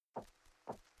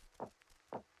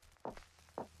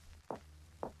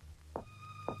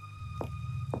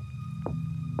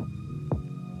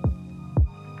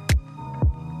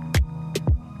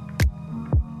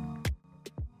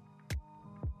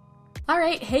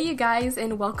Alright, hey you guys,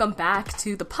 and welcome back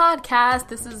to the podcast.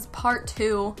 This is part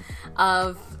 2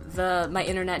 of my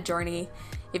internet journey.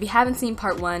 If you haven't seen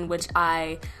part 1, which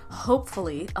I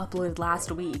hopefully uploaded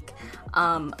last week,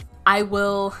 I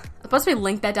will possibly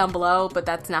link that down below, but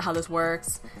that's not how this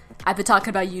works. I've been talking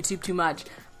about YouTube too much,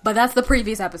 but that's the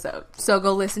previous episode, so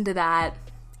go listen to that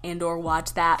and or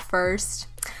watch that first,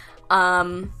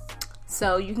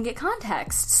 so you can get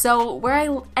context. So where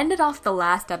I ended off the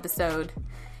last episode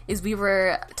is we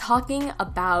were talking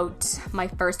about my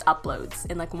first uploads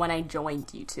and like when I joined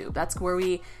YouTube. That's where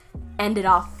we ended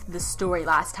off the story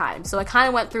last time. So I kind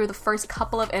of went through the first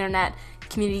couple of internet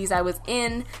communities I was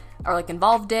in or like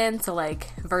involved in. So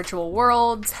like Virtual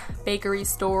Worlds, Bakery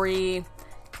Story,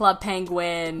 Club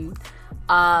Penguin,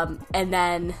 and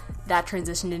then that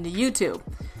transitioned into YouTube.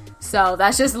 So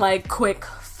that's just like quick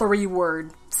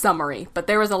 3-word summary. But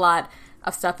there was a lot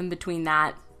of stuff in between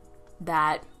that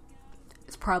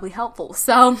is probably helpful.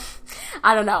 So,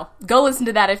 I don't know. Go listen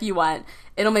to that if you want.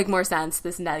 It'll make more sense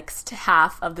this next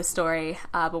half of the story.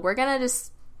 But we're gonna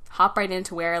just hop right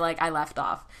into where like I left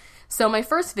off. So my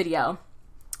first video,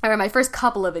 or my first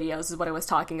couple of videos is what I was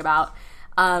talking about.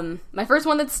 My first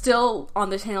one that's still on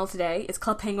the channel today is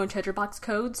Club Penguin Treasure Box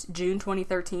Codes, June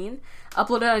 2013.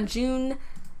 Uploaded on June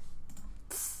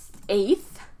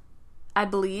 8th, I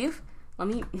believe.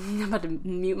 I'm about to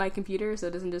mute my computer so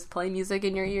it doesn't just play music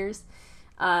in your ears.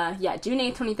 June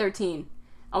 8th, 2013.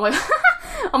 Oh my god.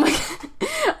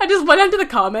 I just went into the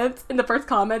comments, and the first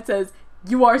comment says,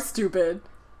 "You are stupid,"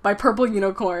 by Purple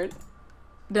Unicorn.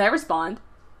 Did I respond?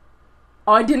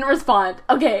 Oh, I didn't respond.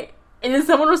 Okay, and did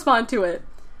someone respond to it?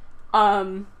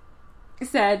 It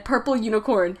said, "Purple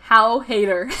Unicorn, how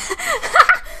hater."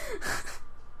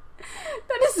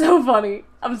 That is so funny.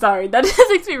 I'm sorry. That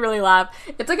just makes me really laugh.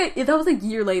 It's like that was a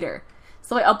year later.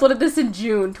 So I uploaded this in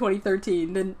June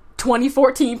 2013. Then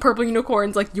 2014, Purple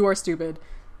Unicorn's like, "You are stupid."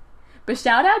 But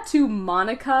shout out to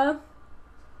Monica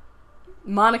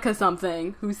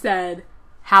something, who said,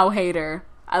 "How hater."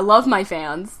 I love my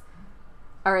fans.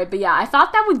 Alright, but yeah, I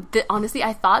thought honestly,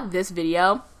 I thought this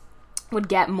video would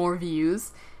get more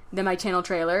views than my channel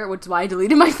trailer, which is why I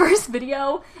deleted my first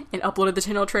video and uploaded the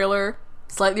channel trailer,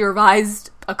 slightly revised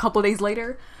a couple days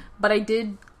later. But I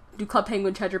did do Club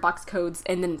Penguin Treasure Box Codes,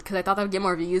 and then, because I thought that would get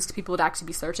more views, because people would actually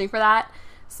be searching for that.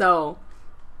 So,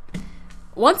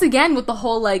 once again, with the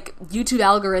whole, like, YouTube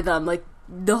algorithm, like,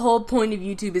 the whole point of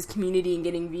YouTube is community and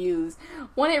getting views,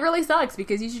 when it really sucks,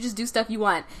 because you should just do stuff you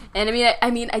want. And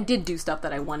I did do stuff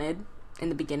that I wanted in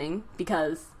the beginning,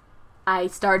 because I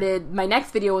started, my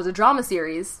next video was a drama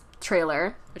series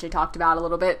trailer, which I talked about a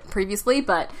little bit previously,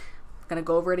 but I'm gonna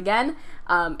go over it again.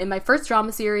 In my first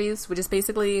drama series, which is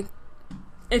basically,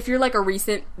 if you're like a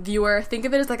recent viewer, think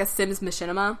of it as like a Sims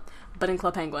Machinima, but in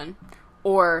Club Penguin.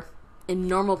 Or, in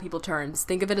normal people terms,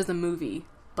 think of it as a movie,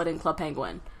 but in Club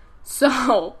Penguin.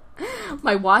 So,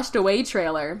 my Washed Away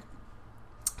trailer,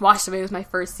 Washed Away was my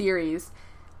first series.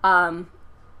 By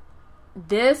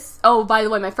the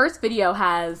way, my first video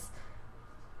has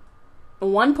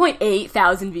 1.8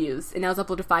 thousand views, and that was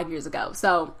uploaded 5 years ago.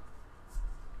 So,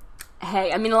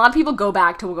 hey, I mean, a lot of people go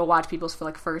back to go watch people's for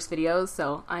like first videos,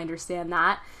 so I understand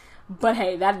that. But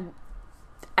hey,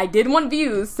 I did want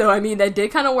views, so I mean, that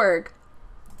did kind of work.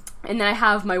 And then I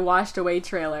have my Washed Away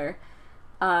trailer.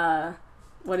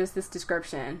 What is this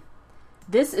description?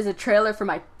 This is a trailer for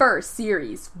my first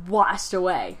series, Washed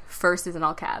Away. First is in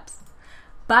all caps.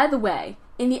 By the way,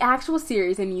 in the actual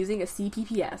series, I'm using a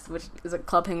CPPS, which is a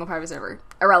Club Penguin private server.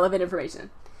 Irrelevant information.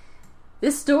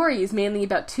 This story is mainly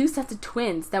about 2 sets of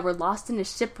twins that were lost in a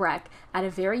shipwreck at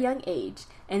a very young age,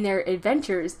 and their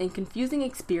adventures and confusing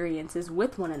experiences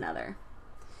with one another.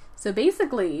 So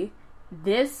basically,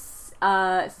 this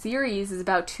series is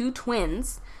about 2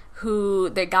 twins who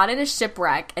they got in a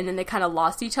shipwreck, and then they kind of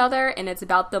lost each other, and it's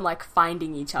about them like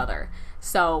finding each other.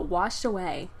 So, Washed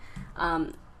Away.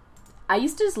 I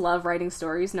used to just love writing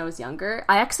stories when I was younger.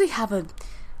 I actually have a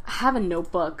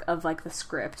notebook of like the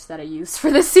script that I used for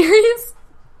this series.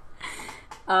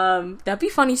 That'd be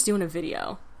funny to do in a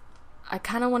video. I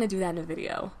kind of want to do that in a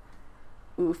video.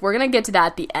 Oof, we're gonna get to that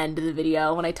at the end of the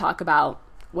video when I talk about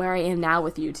where I am now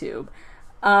with YouTube.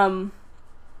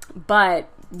 But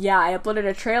yeah, I uploaded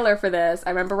a trailer for this. I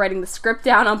remember writing the script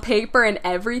down on paper and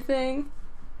everything.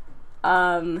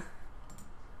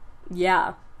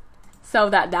 Yeah. So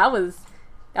that was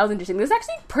interesting. This is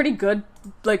actually pretty good,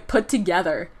 like, put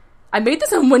together. I made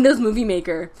this on Windows Movie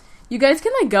Maker. You guys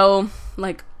can, like, go,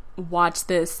 like, watch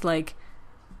this, like,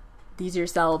 these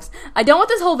yourselves. I don't want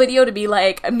this whole video to be,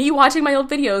 like, me watching my old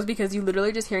videos, because you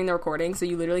literally just hearing the recording, so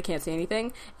you literally can't say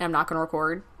anything, and I'm not gonna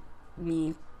record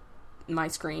me my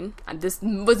screen. This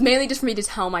was mainly just for me to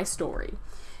tell my story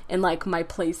and like my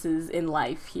places in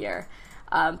life here.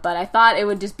 But I thought it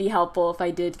would just be helpful if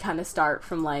I did kind of start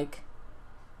from like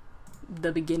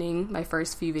the beginning, my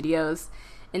first few videos,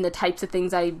 and the types of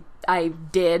things I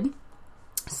did.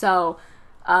 So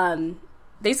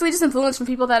basically just influence from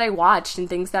people that I watched and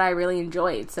things that I really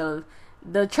enjoyed. So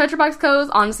the treasure box codes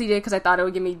honestly did because I thought it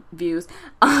would give me views.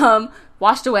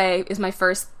 Washed Away is my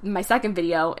second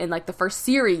video in like the first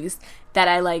series that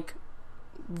I like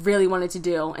really wanted to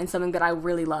do and something that I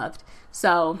really loved.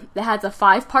 So it has a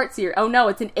 5-part series. Oh no,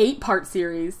 it's an 8-part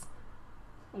series.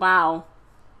 Wow.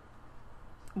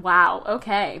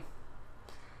 Okay.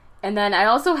 And then I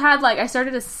also had I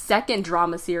started a second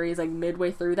drama series like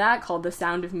midway through that called The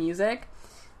Sound of Music,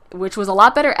 which was a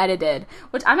lot better edited,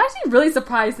 which I'm actually really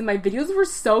surprised that my videos were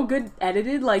so good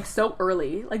edited like so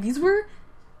early. Like this was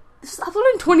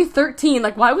uploaded in 2013.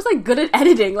 Like why was I good at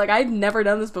editing? Like I'd never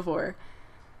done this before.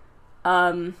 Hey,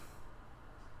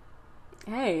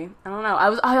 I don't know.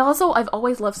 I've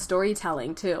always loved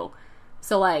storytelling too.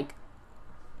 So like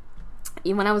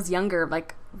even when I was younger,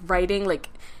 like writing like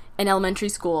in elementary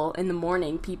school in the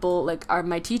morning, people like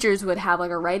my teachers would have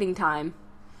like a writing time,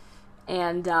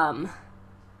 and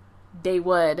they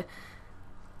would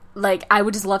like I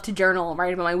would just love to journal,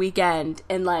 write about my weekend,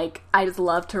 and like I just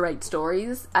love to write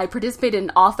stories. I participated in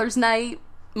author's night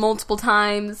multiple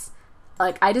times.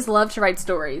 Like I just love to write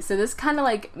stories. So this kind of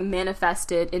like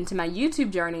manifested into my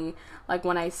YouTube journey. Like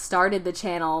when I started the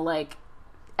channel, like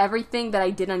everything that I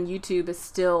did on YouTube is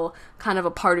still kind of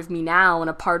a part of me now and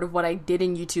a part of what I did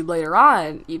in YouTube later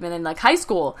on. Even in like high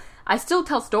school, I still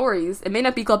tell stories. It may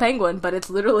not be Club Penguin, but it's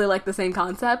literally like the same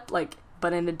concept, like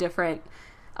but in a different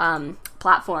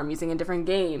platform, using a different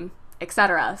game,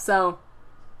 etc. So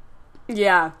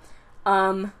yeah.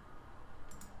 So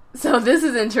this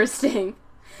is interesting.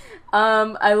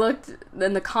 I looked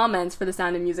in the comments for The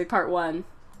Sound of Music Part 1.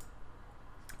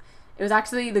 It was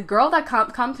actually the girl that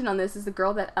commented on this is the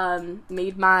girl that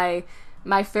made my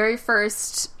very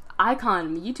first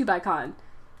icon, YouTube icon.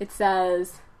 It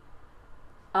says,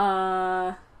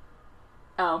 oh,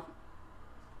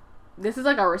 this is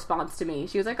like a response to me.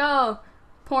 She was like, oh,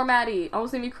 poor Maddie,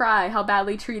 almost made me cry. How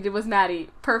badly treated was Maddie?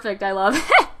 Perfect, I love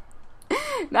it.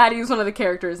 Maddie was one of the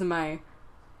characters in my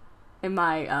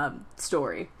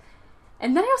story.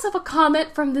 And then I also have a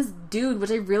comment from this dude, which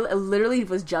I literally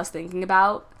was just thinking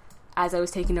about as I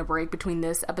was taking a break between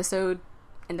this episode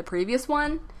and the previous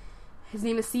one. His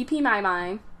name is CP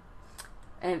My,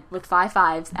 and with 5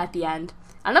 5s at the end.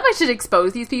 I don't know if I should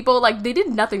expose these people. Like, they did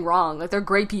nothing wrong. Like, they're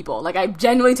great people. Like, I'm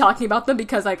genuinely talking about them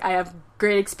because, like, I have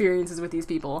great experiences with these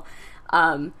people.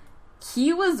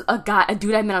 He was a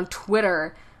dude I met on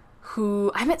Twitter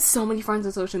who, I met so many friends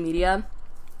on social media.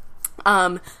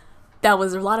 That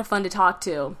was a lot of fun to talk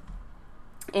to.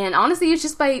 And honestly, it's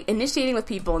just by initiating with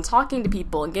people and talking to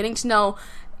people and getting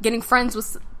friends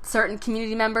with certain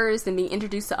community members and being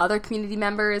introduced to other community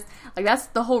members. Like, that's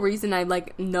the whole reason I,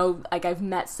 like, know, like, I've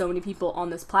met so many people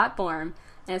on this platform.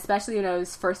 And especially when I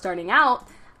was first starting out,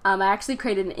 I actually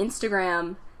created an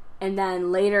Instagram and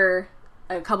then later,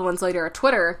 a couple months later, a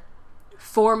Twitter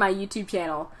for my YouTube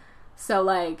channel. So,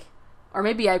 like, or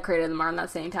maybe I created them around that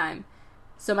same time.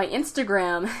 So my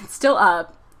Instagram, it's still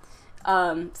up,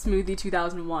 Smoothie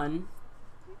 2001.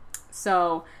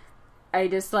 So I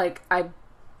just like, I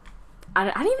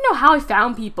don't even know how I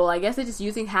found people. I guess I just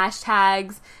using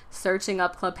hashtags, searching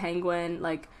up Club Penguin,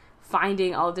 like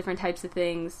finding all different types of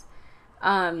things.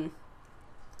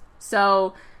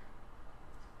 So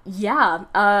yeah,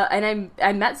 and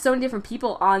I met so many different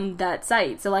people on that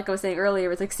site. So like I was saying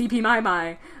earlier, it's like CP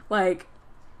My, like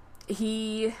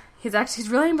his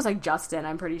real name was like Justin,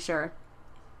 I'm pretty sure.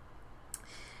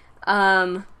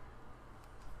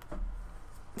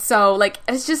 So like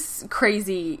it's just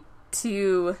crazy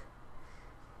to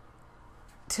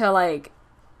like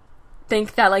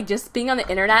think that like just being on the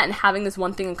internet and having this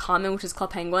one thing in common, which is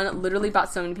Club Penguin, literally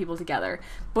brought so many people together.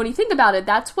 But when you think about it,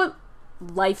 that's what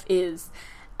life is.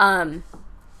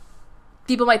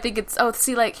 People might think it's, oh,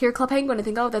 see, like, hear Club Penguin and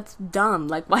think, oh, that's dumb.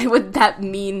 Like, why would that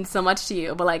mean so much to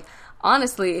you? But, like,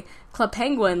 honestly, Club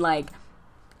Penguin, like,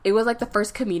 it was, like, the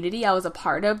first community I was a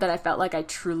part of that I felt like I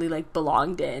truly, like,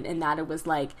 belonged in. And that it was,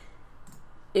 like,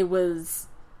 it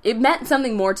meant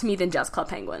something more to me than just Club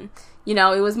Penguin. You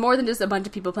know, it was more than just a bunch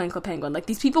of people playing Club Penguin. Like,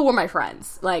 these people were my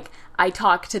friends. Like, I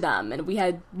talked to them, and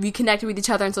we connected with each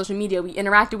other on social media. We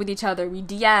interacted with each other. We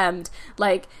DM'd.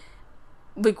 Like,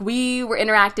 we were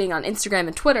interacting on Instagram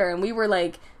and Twitter, and we were,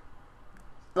 like,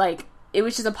 it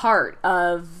was just a part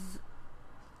of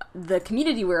the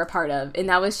community we were a part of, and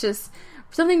that was just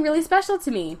something really special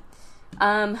to me.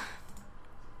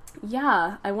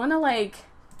 yeah, I want to, like,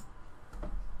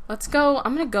 let's go.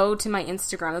 I'm going to go to my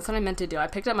Instagram. That's what I meant to do. I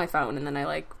picked up my phone and then I,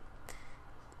 like,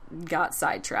 got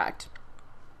sidetracked.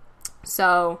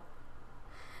 So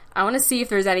I want to see if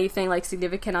there's anything, like,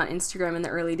 significant on Instagram in the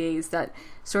early days that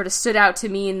sort of stood out to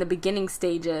me in the beginning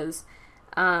stages.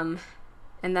 And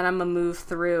then I'm going to move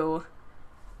through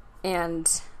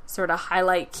and sort of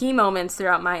highlight key moments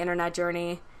throughout my internet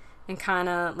journey and kind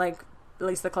of, like, at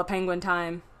least the Club Penguin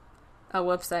time. Oh,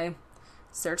 whoops, I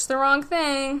searched the wrong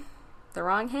thing. The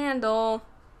wrong handle.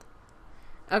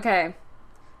 Okay.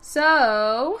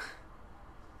 So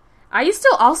I used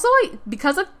to also,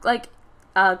 because of, like,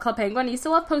 Club Penguin, I used to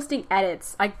love posting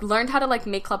edits. I learned how to, like,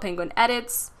 make Club Penguin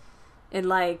edits and,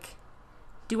 like,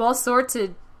 do all sorts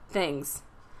of things.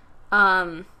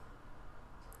 And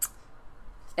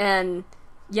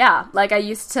yeah, like, I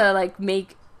used to, like,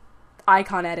 make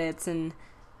icon edits and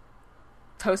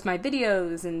post my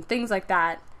videos and things like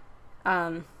that.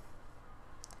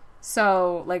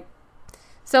 So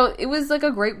it was, like,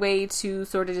 a great way to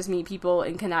sort of just meet people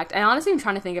and connect. I honestly am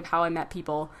trying to think of how I met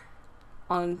people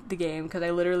on the game, because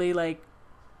I literally, like,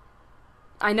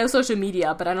 I know social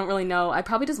media, but I don't really know. I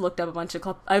probably just looked up probably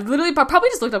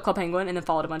just looked up Club Penguin and then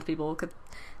followed a bunch of people, because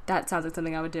that sounds like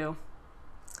something I would do.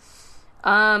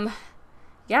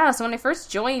 Yeah, so when I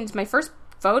first joined, my first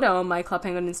photo on my Club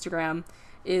Penguin Instagram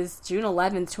is June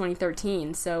 11th,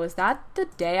 2013. So is that the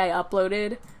day I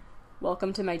uploaded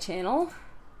Welcome to my channel?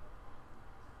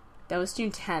 That was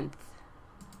June 10th.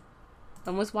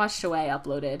 Almost washed away,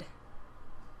 uploaded.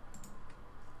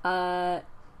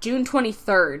 June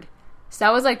 23rd. So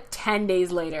that was like 10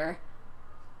 days later.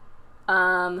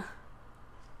 What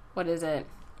is it?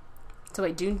 So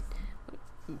wait, June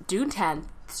 10th,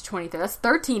 23rd. That's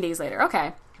 13 days later.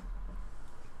 Okay.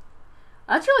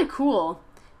 That's really cool.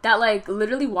 That, like,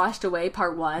 literally washed away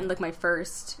part 1, like, my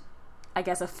first, I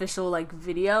guess, official, like,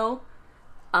 video,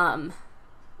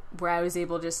 where I was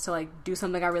able just to, like, do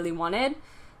something I really wanted.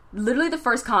 Literally the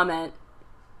first comment,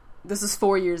 this was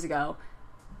 4 years ago,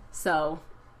 so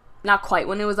not quite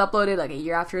when it was uploaded, like a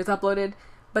year after it was uploaded,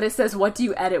 but it says, "What do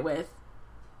you edit with?"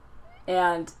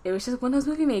 And it was just Windows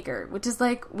Movie Maker, which is,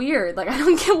 like, weird. Like, I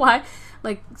don't get why.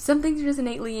 Like, some things are just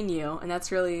innately in you, and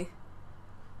that's really,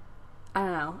 I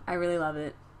don't know, I really love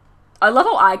it. I love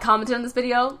how I commented on this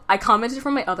video. I commented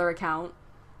from my other account.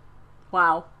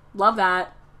 Wow. Love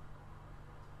that.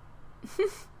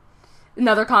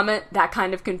 Another comment, that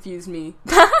kind of confused me.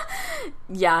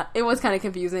 Yeah, it was kind of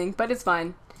confusing, but it's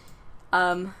fine.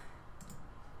 Yeah,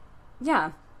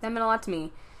 that meant a lot to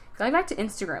me. Going back to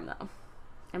Instagram, though.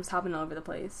 I'm just hopping all over the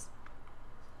place.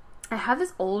 I have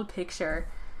this old picture.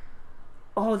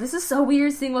 Oh, this is so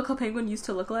weird seeing what Club Penguin used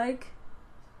to look like.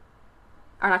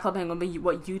 Or not Club Penguin, but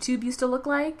what YouTube used to look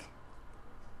like.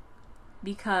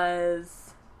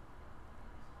 Because,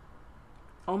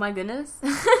 oh my goodness.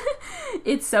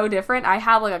 It's so different. I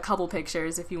have, like, a couple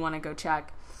pictures if you want to go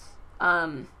check.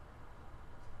 Oh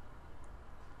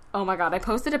my god, I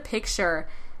posted a picture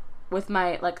with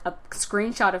my, like, a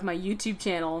screenshot of my YouTube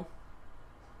channel.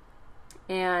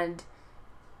 And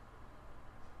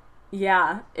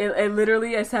yeah, it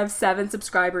literally, I have 7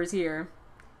 subscribers here.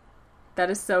 That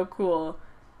is so cool.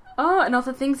 Oh, and all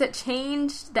the things that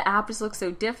changed. The app just looks so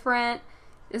different.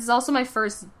 This is also my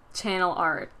first channel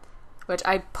art, which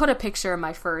I put a picture in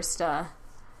my first, in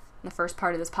the first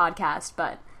part of this podcast,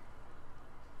 but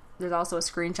there's also a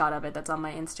screenshot of it that's on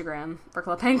my Instagram for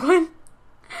Club Penguin.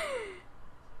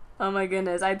 Oh my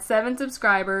goodness. I had 7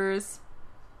 subscribers.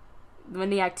 When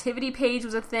the activity page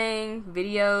was a thing,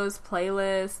 videos,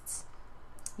 playlists.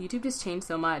 YouTube just changed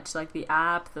so much. Like, the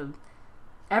app,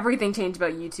 everything changed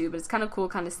about YouTube, but it's kind of cool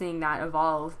kind of seeing that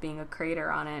evolve, being a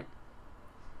creator on it.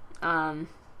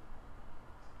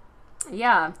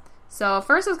 Yeah. So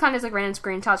first it was kind of just, like, random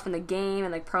screenshots from the game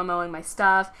and, like, promoting my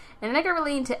stuff. And then I got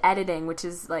really into editing, which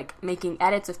is, like, making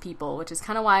edits of people, which is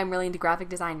kind of why I'm really into graphic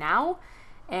design now.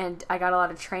 And I got a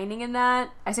lot of training in that.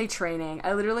 I say training.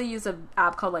 I literally use an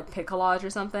app called, like, Picolage or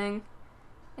something.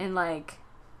 And, like,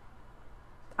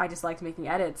 I just liked making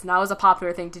edits. And that was a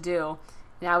popular thing to do.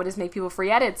 And I would just make people free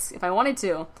edits if I wanted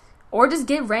to. Or just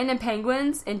get random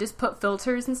penguins and just put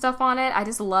filters and stuff on it. I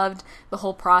just loved the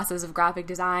whole process of graphic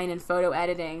design and photo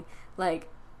editing. Like,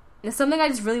 it's something I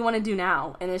just really want to do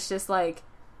now. And it's just, like,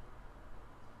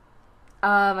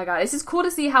 oh my god. It's just cool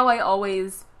to see how I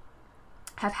always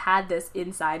have had this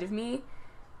inside of me.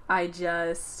 I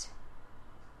just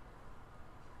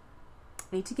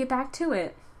need to get back to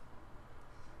it.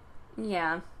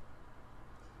 Yeah.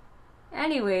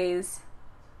 Anyways,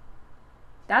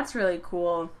 that's really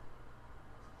cool.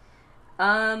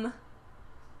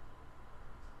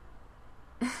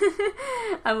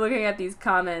 I'm looking at these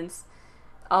comments,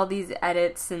 all these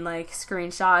edits and like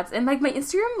screenshots, and like my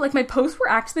Instagram, like my posts were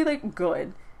actually like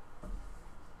good.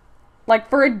 Like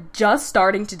for just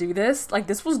starting to do this, like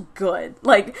this was good.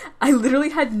 Like I literally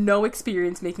had no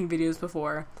experience making videos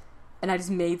before, and I just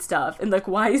made stuff, and like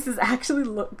why does this actually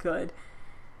look good?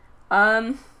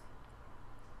 Okay,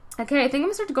 I think I'm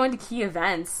gonna start going to key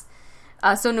events.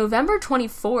 So November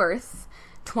 24th,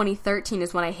 2013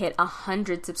 is when I hit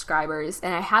 100 subscribers,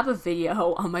 and I have a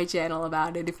video on my channel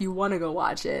about it if you want to go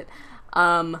watch it.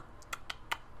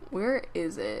 Where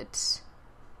is it?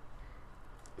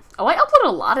 Oh, I uploaded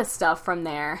a lot of stuff from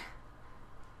there.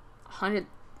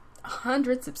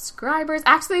 100 subscribers.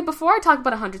 Actually, before I talk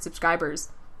about 100 subscribers,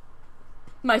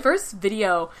 my first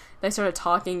video that I started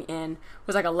talking in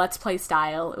was like a Let's Play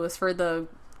style. It was for the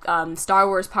Star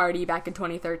Wars party back in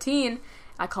 2013.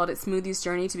 I called it Smoothie's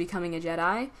Journey to Becoming a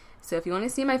Jedi. So if you want to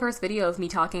see my first video of me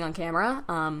talking on camera,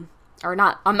 or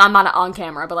not, I'm not on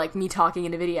camera, but like me talking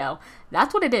in a video,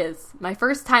 that's what it is. My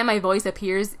first time my voice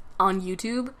appears on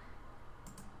YouTube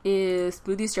is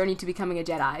Smoothie's Journey to Becoming a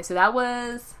Jedi. So that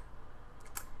was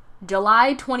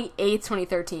July 28th,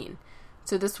 2013.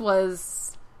 So this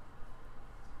was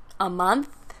a month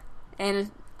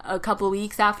and a couple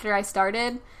weeks after I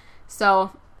started.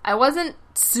 So I wasn't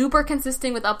super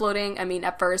consistent with uploading, I mean,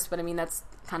 at first, but I mean, that's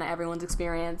kind of everyone's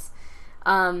experience.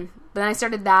 But then I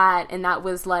started that, and that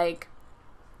was like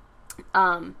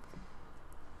my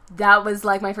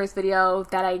first video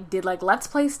that I did like Let's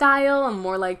Play style and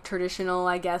more like traditional,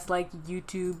 I guess, like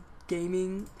YouTube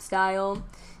gaming style,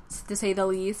 to say the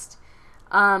least.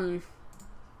 So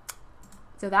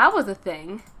that was a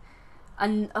thing.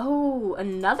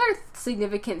 Another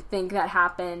significant thing that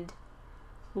happened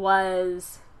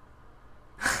was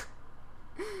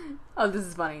oh, this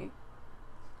is funny.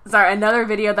 Sorry, another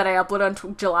video that I uploaded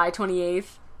on July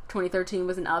 28th, 2013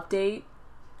 was an update.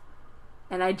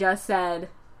 And I just said,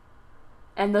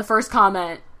 and the first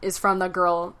comment is from the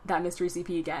girl that Mystery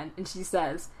CP again, and she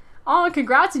says, "Oh,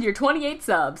 congrats on your 28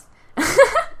 subs."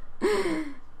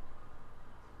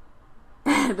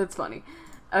 That's funny.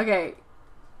 Okay.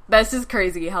 That's just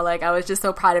crazy how, like, I was just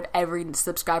so proud of every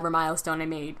subscriber milestone I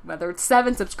made. Whether it's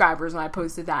 7 subscribers when I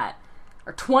posted that,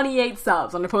 or 28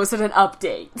 subs when I posted an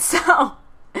update. So,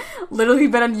 literally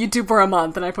been on YouTube for a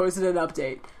month and I posted an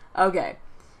update. Okay.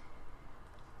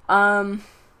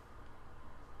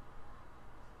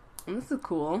 This is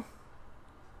cool.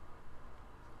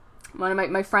 One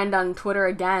of my friend on Twitter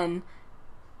again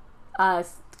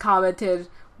commented,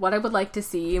 what I would like to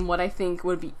see and what I think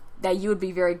would be that you would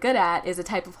be very good at is a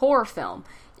type of horror film.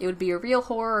 It would be a real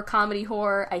horror or comedy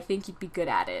horror. I think you'd be good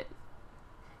at it.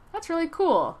 That's really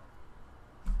cool.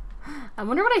 I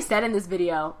wonder what I said in this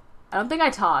video. I don't think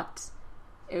I talked.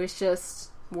 It was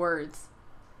just words.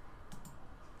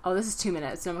 Oh, this is 2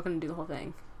 minutes, so I'm not going to do the whole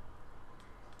thing.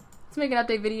 Let's make an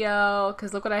update video,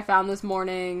 because look what I found this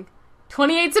morning.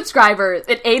 28 subscribers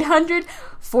and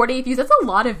 848 views. That's a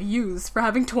lot of views for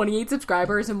having 28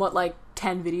 subscribers in what, like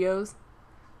 10 videos?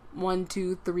 1,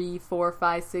 2, 3, 4,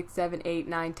 5, 6, 7, 8,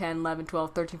 9, 10, 11,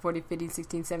 12, 13, 14, 15,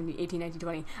 16, 17, 18, 19,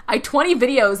 20. I had 20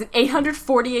 videos and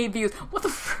 848 views. What the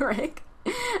frick?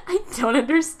 I don't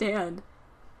understand.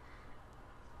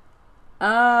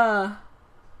 Oh,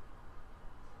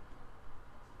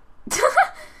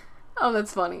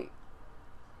 that's funny.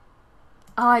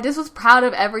 Oh, I just was proud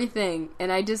of everything. And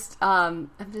I just,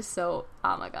 I'm just so,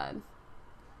 oh my god.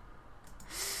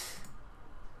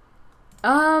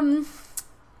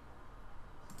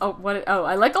 Oh, what? Oh,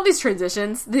 I like all these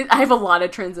transitions. I have a lot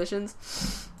of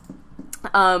transitions.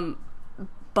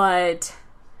 But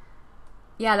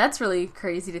yeah, that's really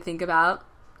crazy to think about.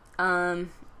 I'll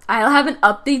have an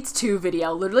updates 2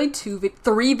 video. Literally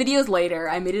 3 videos later,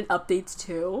 I made an updates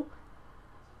 2.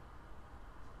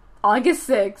 August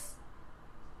 6th.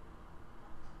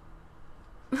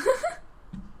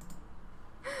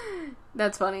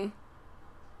 That's funny.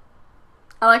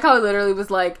 I like how it literally was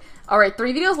like, alright,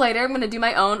 3 videos later, I'm gonna do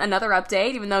my own, another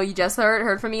update, even though you just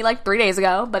heard from me like 3 days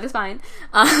ago, but it's fine.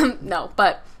 No,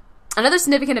 but another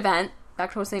significant event,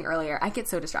 back to what I was saying earlier, I get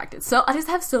so distracted. So, I just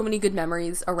have so many good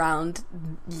memories around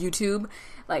YouTube.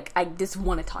 Like, I just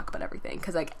want to talk about everything,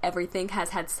 because like, everything has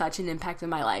had such an impact in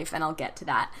my life, and I'll get to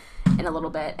that in a little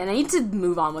bit. And I need to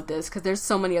move on with this, because there's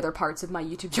so many other parts of my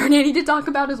YouTube journey I need to talk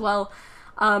about as well.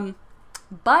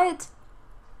 But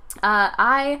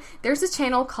there's this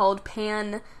channel called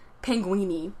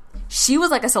Panguini. She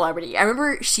was like a celebrity. I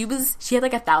remember she had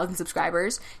like 1,000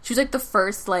 subscribers. She was like the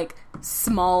first like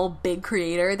small big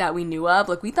creator that we knew of.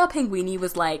 Like we thought Panguini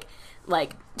was like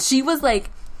she was like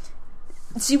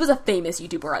she was a famous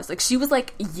YouTuber. Like, she was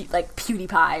like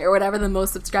PewDiePie or whatever the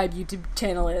most subscribed YouTube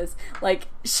channel is. Like,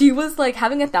 she was like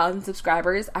having 1,000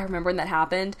 subscribers. I remember when that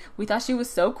happened. We thought she was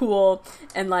so cool,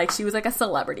 and like she was like a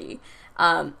celebrity.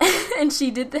 And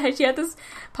she had this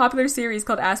popular series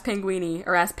called Ask Panguini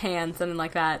or Ask Pan, something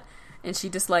like that. And she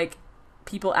just like,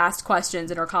 people asked questions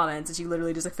in her comments, and she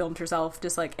literally just like filmed herself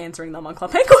just like answering them on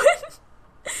Club Penguin.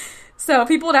 So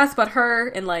people would ask about her,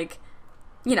 and like,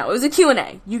 you know, it was a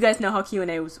Q&A. You guys know how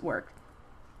Q&As work.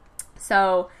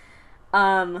 So,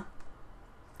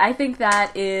 I think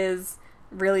that is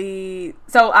really...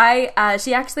 So,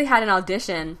 she actually had an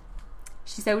audition.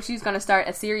 She said she was going to start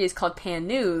a series called Pan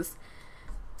News.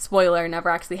 Spoiler,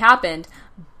 never actually happened.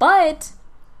 But,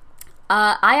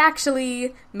 I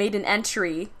actually made an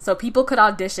entry so people could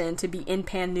audition to be in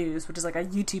Pan News, which is like a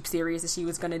YouTube series that she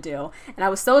was going to do. And I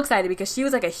was so excited because she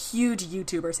was like a huge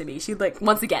YouTuber to me. She like,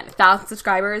 once again, 1,000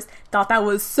 subscribers, thought that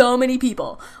was so many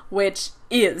people, which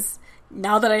is,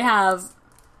 now that I have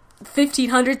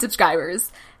 1,500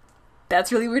 subscribers,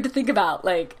 that's really weird to think about.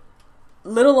 Like,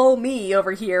 little old me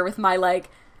over here with my like,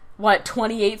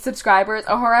 28 subscribers,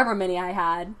 or however many I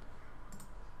had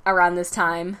around this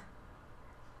time.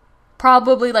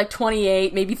 Probably like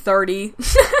 28, maybe 30.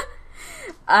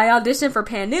 I auditioned for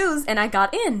Pan News and I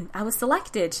got in. I was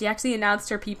selected. She actually announced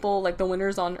her people, like the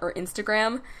winners, on her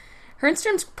Instagram. Her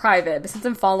Instagram's private, but since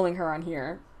I'm following her on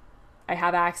here, I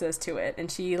have access to it.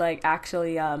 And she like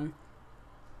actually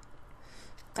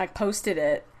like posted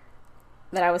it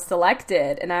that I was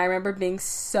selected, and I remember being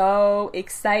so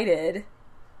excited.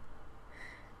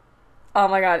 Oh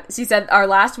my god. She said our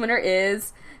last winner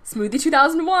is Smoothie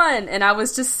 2001, and I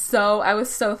was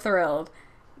so thrilled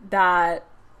that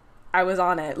I was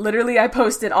on it. Literally, I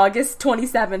posted August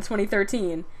 27th,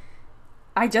 2013.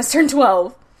 I just turned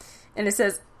 12, and it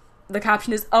says, the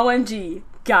caption is, OMG,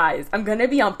 guys, I'm gonna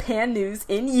be on Pan News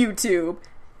in YouTube.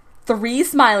 3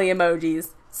 smiley emojis.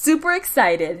 Super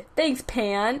excited. Thanks,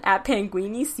 Pan, at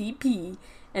Panguini CP.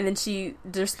 And then she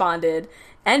responded,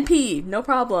 NP, no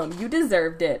problem. You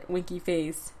deserved it. Winky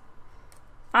face.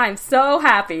 I'm so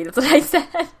happy. That's what I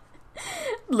said.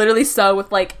 Literally so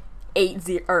with like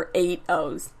 8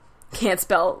 O's. Can't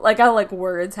spell. Like how like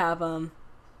words have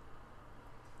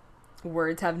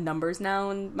numbers now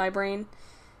in my brain.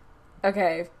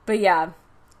 Okay, but yeah.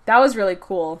 That was really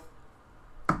cool.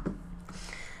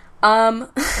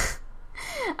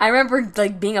 I remember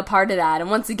like being a part of that, and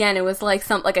once again it was like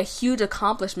a huge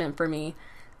accomplishment for me.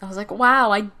 I was like,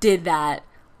 wow, I did that.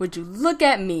 Would you look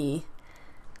at me?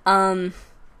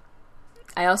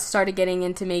 I also started getting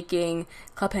into making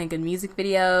Club Penguin music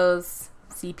videos,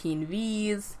 CP and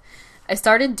V's. I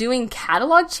started doing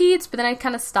catalog cheats, but then I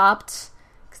kind of stopped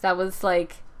because that was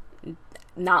like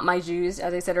not my juice,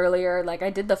 as I said earlier. Like, I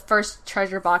did the first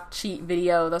treasure box cheat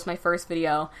video. That was my first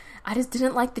video. I just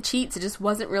didn't like the cheats. It just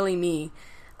wasn't really me.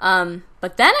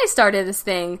 But then I started this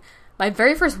thing, my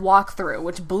very first walkthrough,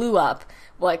 which blew up.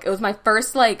 Like, it was my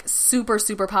first like super,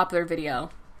 super popular video.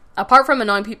 Apart from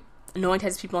annoying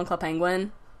types of people on Club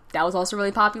Penguin, that was also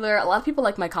really popular. A lot of people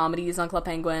like my comedies on Club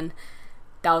Penguin.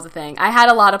 That was a thing. I had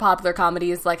a lot of popular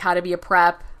comedies, like How to Be a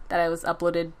Prep, that I was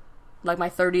uploaded, like my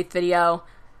 30th video.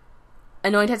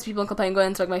 Annoying types of people on Club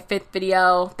Penguin, so like my 5th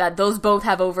video, that those both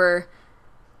have over,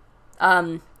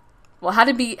 How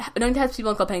to Be, Annoying Types of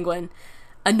People on Club Penguin.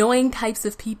 Annoying Types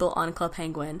of People on Club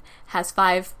Penguin has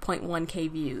 5.1k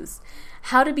views.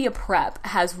 How to Be a Prep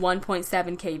has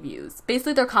 1.7k views.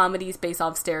 Basically, they're comedies based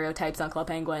off stereotypes on Club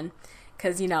Penguin.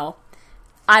 Because, you know,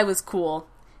 I was cool.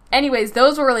 Anyways,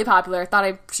 those were really popular. I thought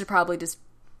I should probably just,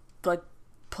 like,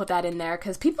 put that in there.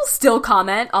 Because people still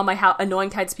comment on my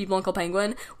Annoying Types of People on Club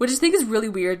Penguin. Which I think is really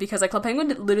weird. Because, like, Club Penguin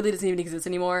literally doesn't even exist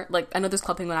anymore. Like, I know there's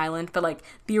Club Penguin Island. But, like,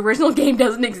 the original game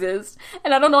doesn't exist.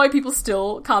 And I don't know why people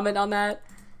still comment on that.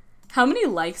 How many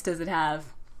likes does it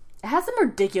have? It has some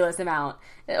ridiculous amount.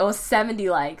 It was 70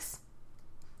 likes.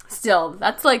 Still,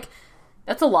 that's a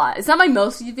lot. It's not my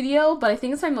most viewed video, but I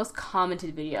think it's my most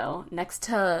commented video. Next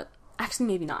to, actually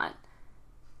maybe not.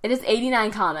 It is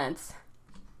 89 comments.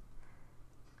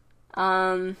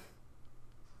 But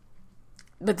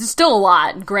there's still a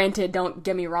lot. Granted, don't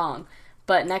get me wrong.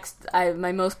 But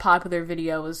my most popular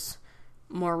video was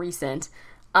more recent.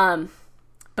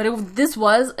 But this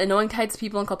was Annoying Types of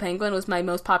People in Club Penguin was my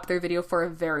most popular video for a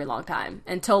very long time.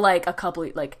 Until, like,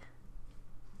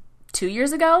 2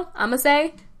 years ago, I'm gonna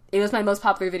say. It was my most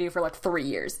popular video for, like, 3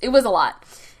 years. It was a lot.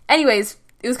 Anyways,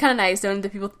 it was kind of nice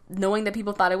knowing that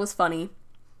people thought it was funny.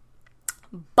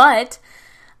 But,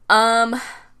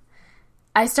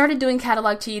 I started doing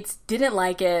catalog cheats, didn't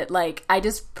like it. Like, I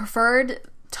just preferred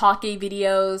talkie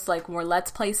videos, like, more Let's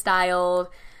Play styled.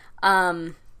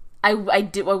 I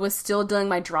was still doing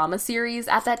my drama series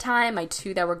at that time, my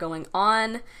 2 that were going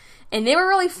on, and they were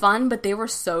really fun, but they were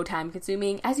so time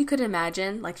consuming, as you could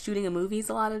imagine. Like, shooting a movie is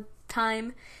a lot of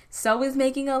time. So is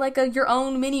making your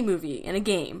own mini movie in a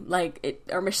game,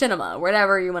 or machinima,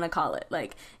 whatever you want to call it.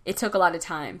 Like, it took a lot of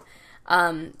time.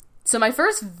 So my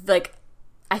first,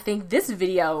 I think this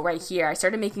video right here, I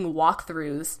started making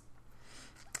walkthroughs,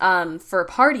 for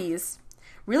parties,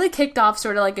 really kicked off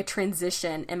sort of like a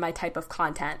transition in my type of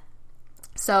content.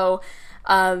 So,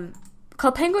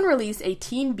 Club Penguin released a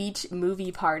Teen Beach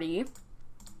movie party,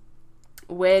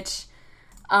 which,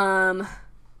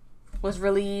 was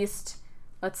released,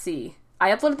 let's see,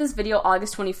 I uploaded this video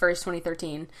August 21st,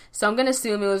 2013, so I'm gonna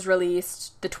assume it was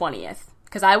released the 20th,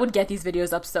 because I would get these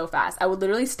videos up so fast. I would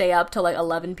literally stay up till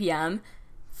 11 p.m.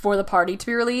 for the party to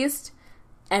be released,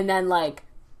 and then,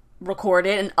 record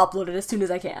it and upload it as soon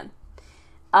as I can.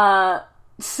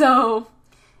 So,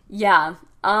 yeah,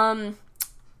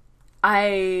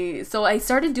 I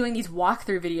started doing these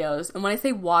walkthrough videos, and when I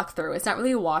say walkthrough, it's not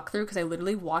really a walkthrough, because I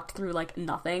literally walked through,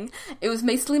 nothing. It was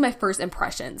basically my first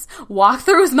impressions.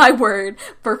 Walkthrough is my word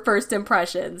for first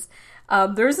impressions.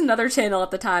 There was another channel at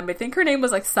the time, I think her name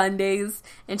was, Sundays,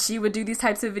 and she would do these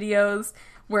types of videos,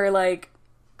 where,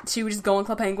 she would just go on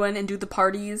Club Penguin and do the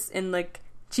parties, and,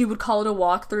 she would call it a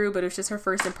walkthrough, but it was just her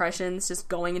first impressions, just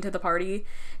going into the party.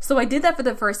 So I did that for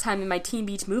the first time in my Teen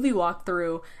Beach movie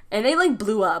walkthrough, and it,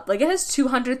 blew up. It has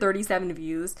 237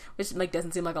 views, which,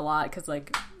 doesn't seem like a lot, because,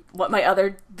 what my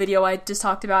other video I just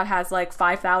talked about has,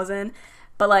 5,000.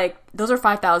 But, those are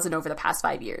 5,000 over the past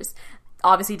 5 years.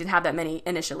 Obviously didn't have that many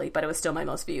initially, but it was still my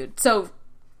most viewed. So,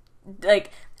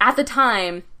 at the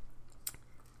time,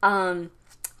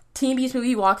 Teen Beach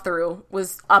movie walkthrough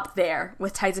was up there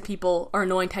with types of people, or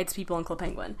annoying types of people in Club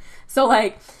Penguin.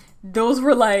 So, those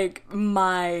were,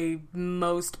 my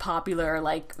most popular,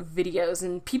 videos,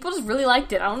 and people just really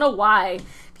liked it. I don't know why.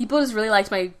 People just really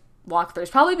liked my walkthroughs.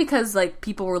 Probably because,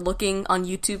 people were looking on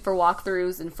YouTube for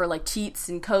walkthroughs and for, cheats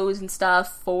and codes and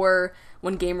stuff for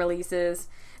when game releases.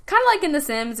 Kind of like in The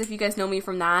Sims, if you guys know me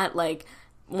from that,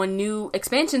 when new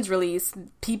expansions release,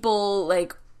 people,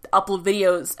 upload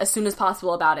videos as soon as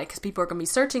possible about it, because people are going to be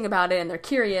searching about it and they're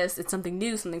curious. It's something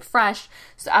new, something fresh.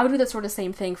 So I would do that sort of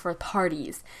same thing for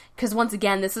parties, because once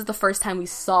again, this is the first time we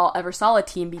ever saw a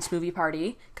Teen Beach movie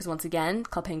party, because once again,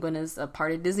 Club Penguin is a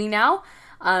part of Disney now.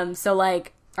 So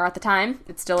or at the time,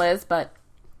 it still is, but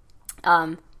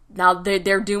now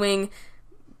they're doing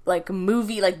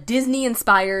movie, Disney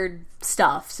inspired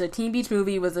stuff. So Teen Beach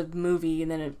movie was a movie,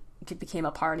 and then it became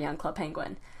a party on Club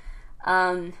Penguin.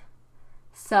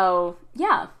 So,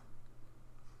 yeah,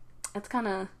 that's kind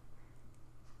of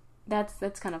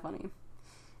funny.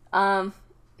 I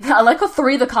like how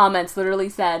 3 of the comments literally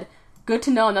said, "Good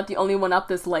to know I'm not the only one up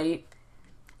this late."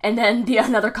 And then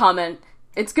another comment,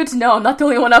 "It's good to know I'm not the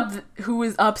only one up who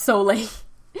is up so late."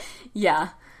 Yeah,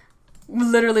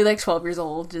 literally 12 years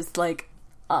old, just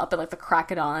up at the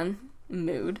crack of dawn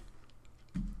mood.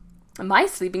 My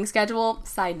sleeping schedule,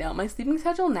 side note, my sleeping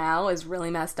schedule now is really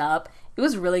messed up. It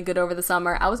was really good over the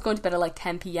summer. I was going to bed at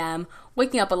 10 p.m.,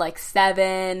 waking up at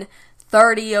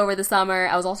 7:30 over the summer.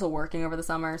 I was also working over the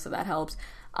summer, so that helps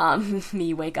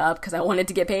me wake up because I wanted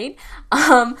to get paid.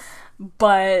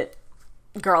 But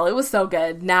girl, it was so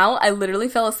good. Now I literally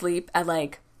fell asleep at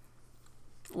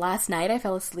last night I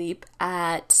fell asleep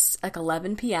at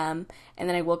 11 p.m. and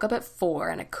then I woke up at 4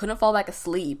 and I couldn't fall back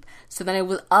asleep. So then I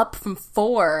was up from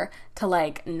 4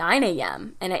 to 9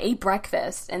 a.m. and I ate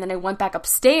breakfast, and then I went back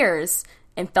upstairs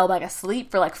and fell back asleep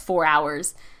for 4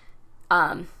 hours.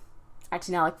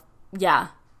 Actually now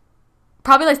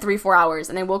probably 3-4 hours,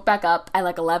 and I woke back up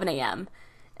at 11 a.m.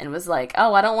 and was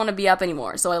oh, I don't want to be up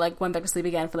anymore. So I went back to sleep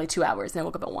again for 2 hours, and I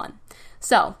woke up at 1.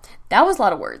 So that was a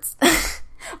lot of words.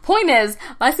 Point is,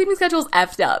 my sleeping schedule is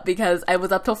effed up because I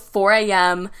was up till 4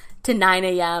 a.m. to 9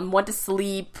 a.m., went to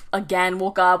sleep, again,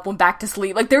 woke up, went back to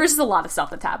sleep. There was just a lot of stuff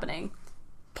that's happening.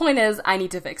 Point is, I need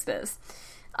to fix this.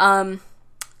 I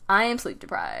am sleep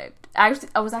deprived. I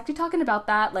was actually talking about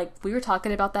that, we were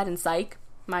talking about that in psych,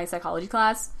 my psychology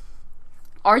class.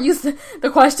 The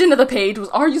question of the page was,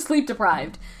 are you sleep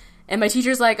deprived? And my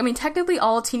teacher's technically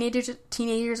all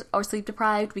teenagers are sleep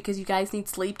deprived because you guys need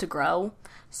sleep to grow.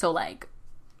 So,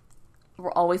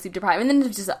 we're always sleep deprived. And then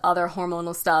there's just other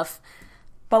hormonal stuff.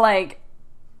 But,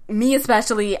 me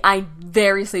especially, I'm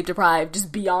very sleep deprived,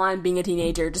 just beyond being a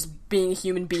teenager, just being a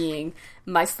human being.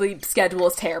 My sleep schedule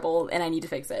is terrible, and I need to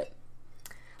fix it.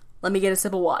 Let me get a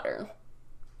sip of water.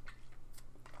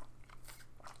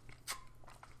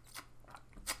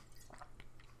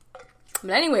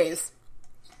 But anyways,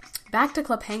 back to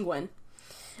Club Penguin.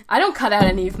 I don't cut out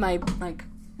any of my,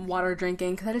 water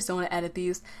drinking because I just don't want to edit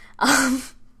these.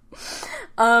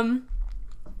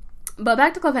 But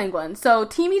back to Club Penguin. So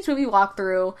Team Each Movie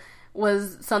Walkthrough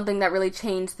was something that really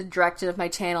changed the direction of my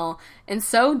channel, and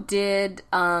so did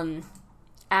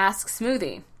Ask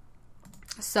Smoothie.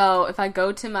 So if I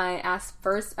go to my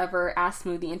first ever Ask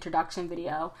Smoothie introduction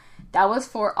video, that was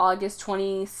for August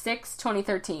 26,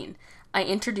 2013. I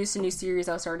introduced a new series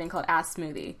I was starting called Ask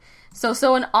Smoothie.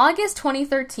 So in August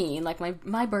 2013, like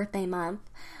my birthday month,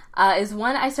 is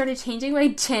when I started changing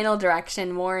my channel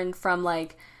direction more and from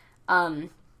like, I'm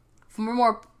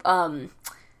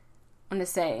gonna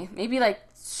say, maybe like,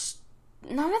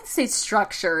 not to say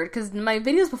structured, because my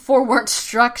videos before weren't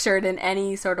structured in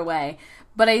any sort of way,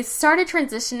 but I started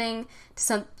transitioning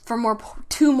to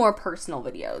more personal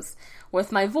videos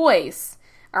with my voice.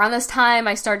 Around this time,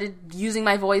 I started using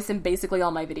my voice in basically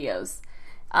all my videos,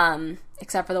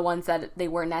 except for the ones that they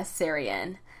were necessary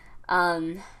in.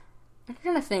 I'm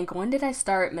trying to think, when did I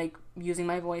start using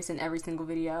my voice in every single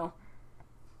video?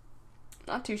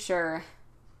 Not too sure.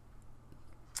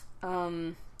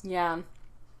 Yeah.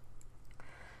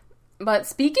 But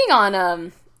speaking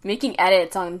on making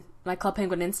edits on my Club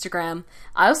Penguin Instagram,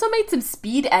 I also made some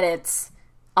speed edits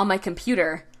on my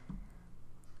computer.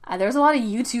 There's a lot of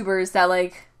YouTubers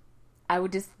that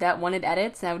that wanted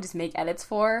edits, and I would just make edits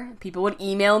for. People would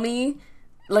email me,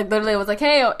 literally, it was like,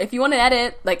 hey, if you want an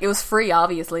edit, it was free,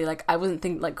 obviously. I wasn't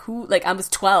thinking, I was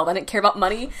 12, I didn't care about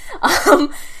money. I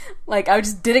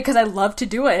just did it because I loved to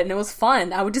do it, and it was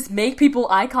fun. I would just make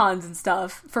people icons and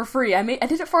stuff for free. I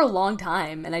did it for a long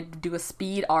time, and I'd do a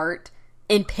speed art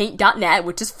in paint.net,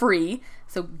 which is free,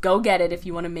 so go get it if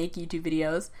you want to make YouTube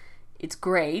videos. It's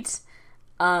great.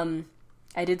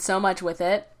 I did so much with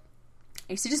it.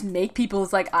 I used to just make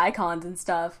people's icons and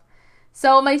stuff.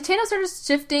 So my channel started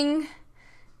shifting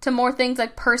to more things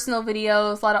like personal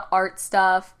videos, a lot of art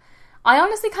stuff. I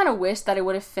honestly kind of wish that I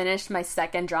would have finished my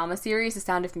second drama series, The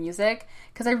Sound of Music,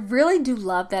 because I really do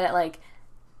love that it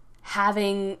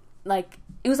having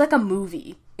it was like a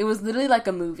movie. It was literally like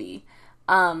a movie.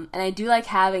 And I do like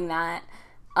having that.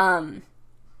 But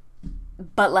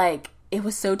it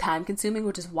was so time consuming,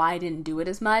 which is why I didn't do it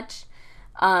as much.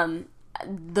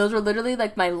 Those were literally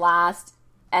my last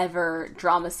ever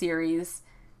drama series.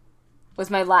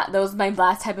 That was my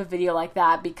last type of video like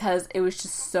that, because it was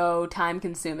just so time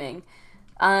consuming.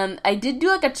 I did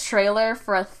do a trailer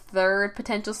for a third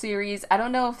potential series. I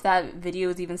don't know if that video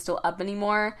is even still up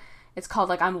anymore. It's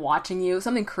called I'm Watching You,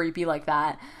 something creepy like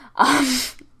that.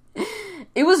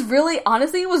 It was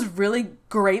really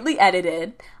greatly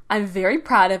edited. I'm very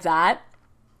proud of that.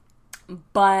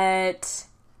 But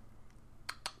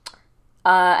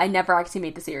I never actually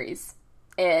made the series.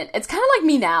 It's kind of like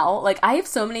me now. I have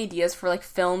so many ideas for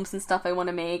films and stuff I want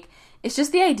to make. It's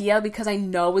just the idea, because I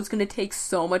know it's going to take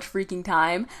so much freaking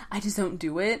time, I just don't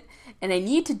do it. And I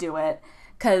need to do it,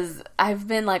 because I've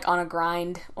been on a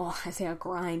grind. Well, I say a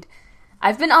grind.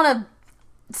 I've been on a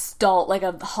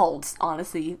a halt,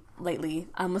 honestly, lately.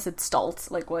 I almost said stalt,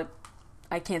 what?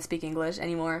 I can't speak English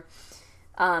anymore.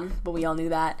 But we all knew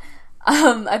that.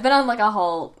 I've been on a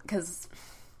halt, because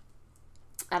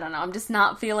I don't know, I'm just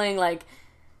not feeling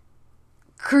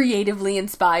creatively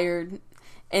inspired.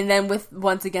 And then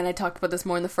once again, I talked about this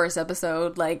more in the first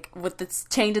episode, with the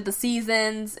change of the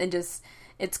seasons, and just,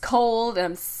 it's cold, and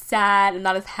I'm sad, and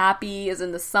not as happy as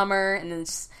in the summer, and then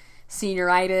just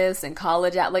senioritis and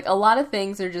college, a lot of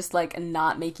things are just,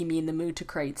 not making me in the mood to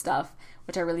create stuff,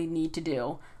 which I really need to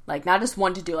do. Not just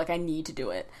want to do, I need to do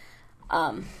it.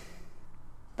 But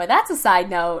that's a side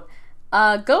note.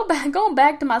 Going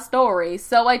back to my story.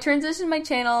 So I transitioned my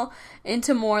channel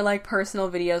into more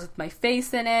personal videos with my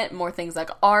face in it, more things like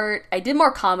art. I did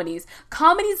more comedies.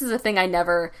 Comedies is a thing I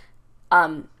never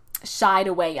shied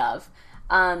away of.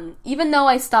 Even though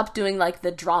I stopped doing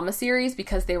the drama series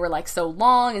because they were so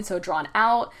long and so drawn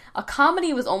out, a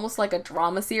comedy was almost like a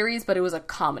drama series, but it was a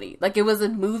comedy. It was a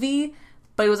movie,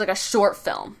 but it was a short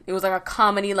film. It was a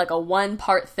comedy, a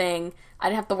one-part thing. I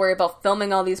didn't have to worry about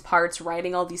filming all these parts,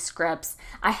 writing all these scripts.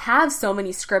 I have so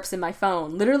many scripts in my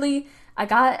phone. Literally, I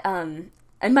got, in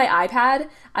my iPad,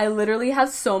 I literally have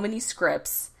so many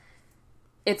scripts.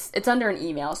 It's under an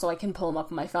email, so I can pull them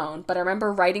up on my phone. But I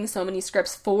remember writing so many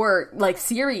scripts for,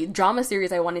 drama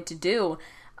series I wanted to do,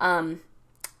 on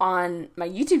my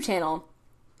YouTube channel.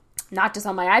 Not just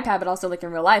on my iPad, but also,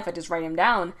 in real life. I just write them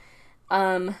down.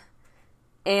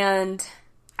 And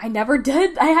I never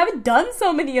did. I haven't done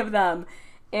so many of them.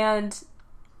 And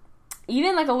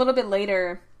even a little bit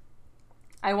later,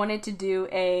 I wanted to do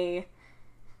a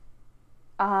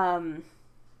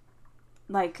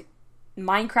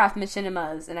Minecraft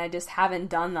machinimas, and I just haven't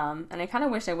done them. And I kind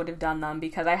of wish I would have done them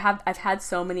because I've had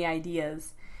so many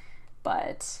ideas.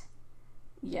 But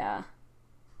yeah.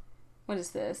 What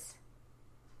is this?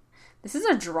 This is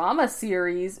a drama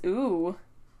series. Ooh.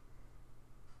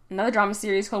 Another drama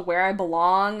series called Where I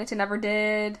Belong, which I never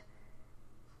did.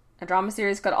 A drama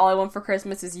series called All I Want for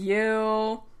Christmas Is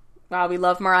You. Wow, we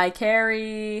love Mariah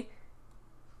Carey.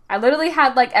 I literally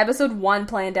had, like, episode 1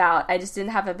 planned out. I just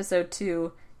didn't have episode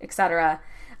 2, etc.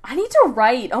 I need to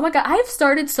write. Oh my god, I've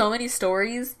started so many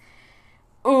stories.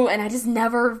 Ooh, and I just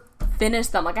never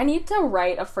finished them. Like, I need to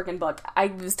write a freaking book. I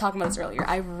was talking about this earlier.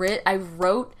 I writ.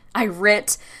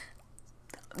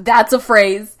 That's a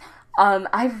phrase.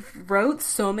 I wrote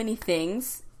so many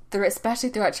things, especially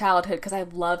throughout childhood, because I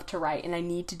love to write, and I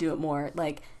need to do it more.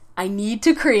 Like, I need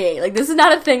to create. Like, this is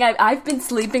not a thing. I've been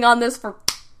sleeping on this for,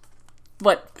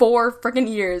 4 freaking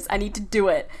years. I need to do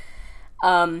it.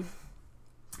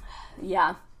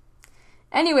 Yeah.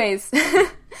 Anyways,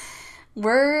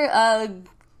 we're,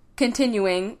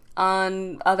 continuing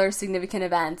on other significant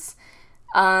events.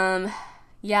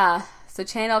 Yeah. So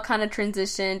channel kind of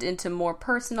transitioned into more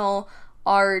personal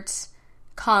art,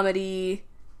 comedy.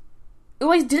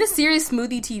 Ooh, I did a series,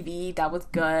 Smoothie TV. That was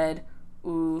good.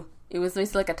 Ooh. It was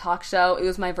basically like a talk show. It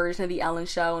was my version of The Ellen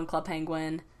Show and Club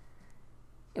Penguin.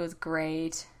 It was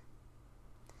great.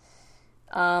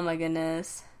 Oh my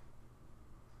goodness.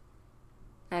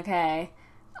 Okay.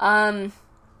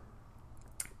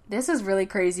 This is really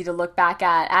crazy to look back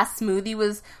at. Ask Smoothie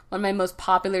was one of my most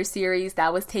popular series.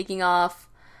 That was taking off.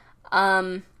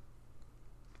 But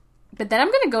then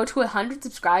I'm going to go to 100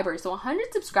 subscribers. So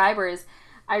 100 subscribers,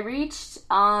 I reached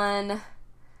on,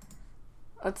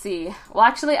 let's see. Well,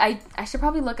 actually, I should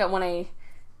probably look at when I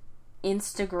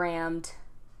Instagrammed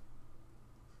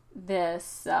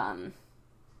this.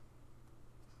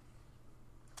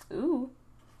 Ooh.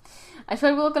 I should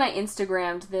probably look when I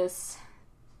Instagrammed this,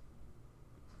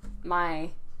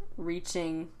 my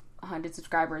reaching 100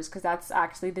 subscribers, because that's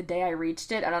actually the day I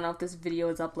reached it. I don't know if this video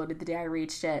is uploaded the day I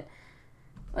reached it.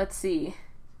 Let's see.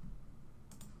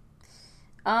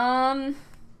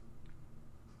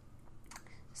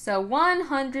 So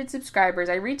 100 subscribers.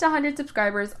 I reached 100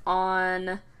 subscribers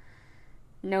on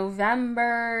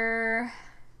November.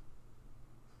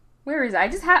 Where is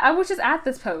it? I was just at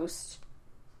this post.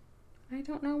 I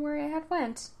don't know where it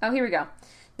went. Oh, here we go.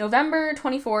 November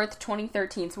 24th,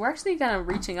 2013. So we're actually kind of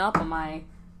reaching up on my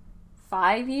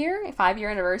 5-year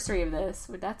anniversary of this.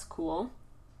 But that's cool.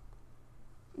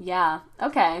 Yeah.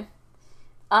 Okay.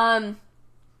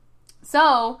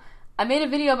 So I made a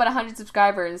video about 100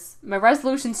 subscribers. My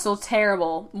resolution's still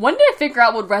terrible. When did I figure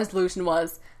out what resolution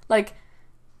was? Like,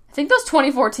 I think that was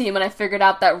 2014 when I figured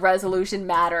out that resolution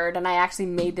mattered, and I actually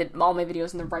made all my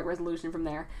videos in the right resolution from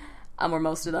there. Or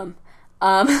most of them.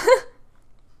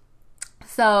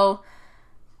 So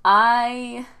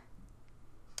I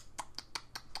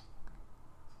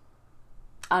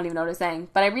don't even know what I'm saying,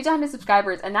 but I reached 100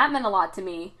 subscribers, and that meant a lot to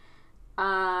me.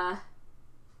 Yeah,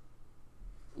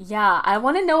 I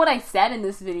want to know what I said in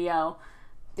this video.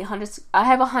 I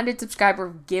have a 100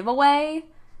 subscriber giveaway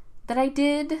that I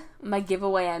did. My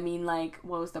giveaway, I mean, like,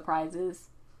 what was the prizes?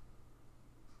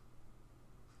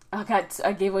 I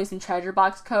gave away some treasure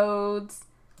box codes,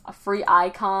 a free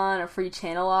icon, a free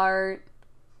channel art.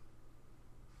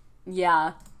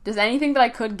 Yeah, just anything that I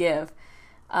could give,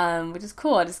 which is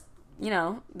cool. I just,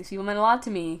 these people meant a lot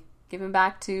to me. Giving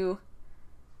back to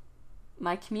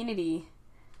my community.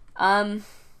 Do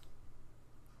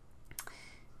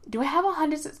I have a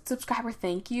 100 subscriber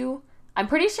thank you? I'm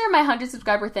pretty sure my 100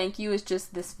 subscriber thank you is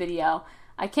just this video.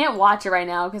 I can't watch it right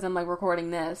now because I'm, like, recording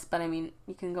this, but I mean,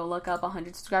 you can go look up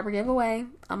 100 subscriber giveaway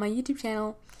on my YouTube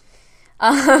channel.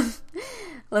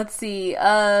 Let's see.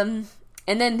 And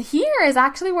then here is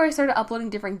actually where I started uploading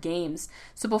different games.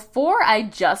 So before, I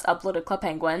just uploaded Club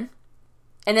Penguin,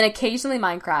 and then occasionally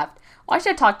Minecraft. Well,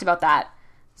 actually, I talked about that.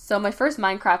 So my first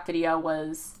Minecraft video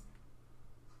was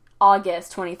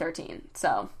August 2013.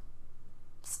 So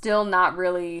still not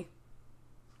really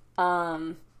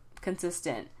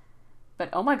consistent. But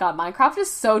oh my god, Minecraft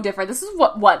is so different. This is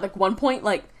what like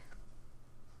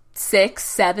 1.6,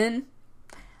 7?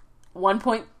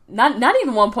 Not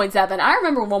even 1.7. I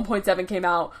remember when 1.7 came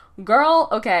out. Girl,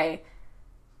 okay.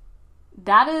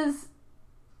 That is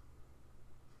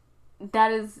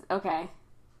okay.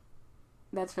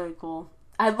 That's really cool.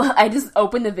 I just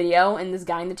opened the video and this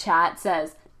guy in the chat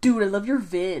says, "Dude, I love your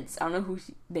vids." I don't know who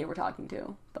they were talking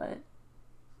to, but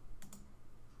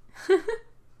I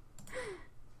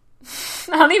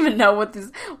don't even know what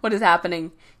is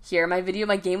happening here. My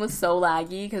game was so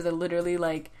laggy because I literally,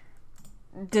 like,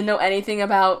 didn't know anything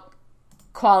about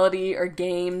quality or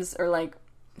games or like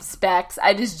specs.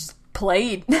 I just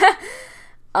played.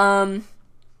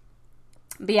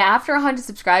 But yeah, after 100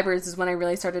 subscribers is when I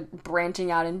really started branching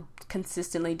out and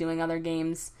consistently doing other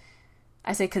games.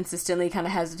 I say consistently, kind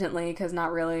of hesitantly, because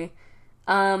not really.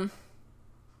 But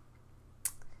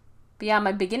yeah,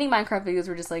 my beginning Minecraft videos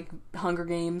were just like Hunger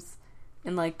Games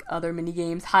and like other mini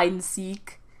games, hide and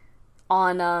seek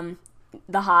on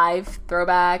the Hive,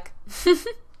 throwback.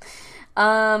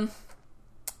 Let's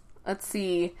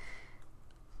see.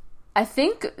 I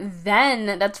think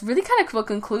then that's really kind of what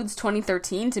concludes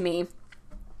 2013 to me.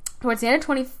 Towards the end of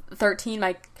 2013,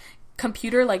 my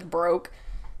computer like broke.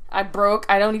 I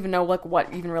don't even know like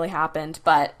what even really happened,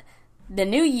 but the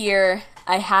new year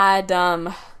I had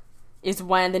is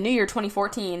when the new year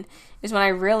 2014 is when I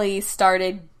really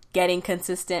started getting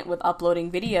consistent with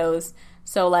uploading videos.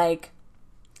 So like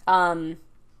my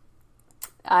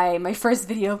first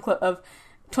video clip of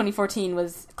 2014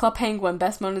 was Club Penguin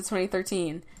Best Moments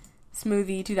 2013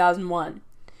 Smoothie 2001.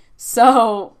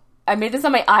 So I made this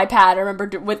on my iPad, I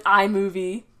remember, with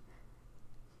iMovie.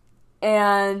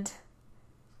 And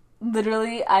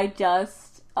literally I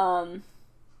just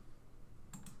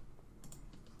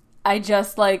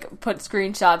like put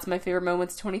screenshots of my favorite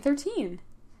moments 2013,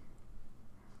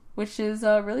 which is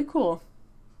really cool.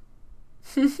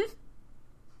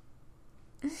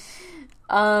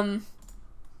 Let's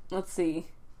see.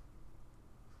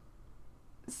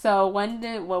 So what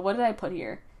did I put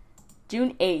here?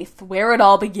 June 8th, where it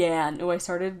all began. Oh, I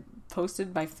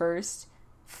posted my first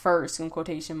in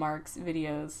quotation marks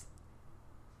videos.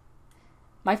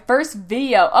 My first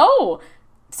video. Oh,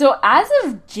 so as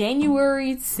of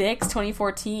January 6,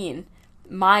 2014,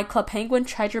 my Club Penguin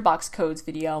Treasure Box Codes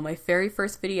video, my very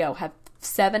first video, had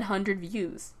 700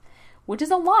 views, which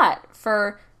is a lot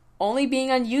for only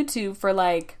being on YouTube for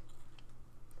like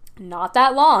not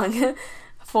that long.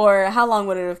 For how long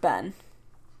would it have been?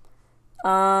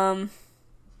 I'm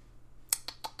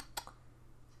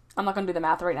not gonna do the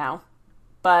math right now,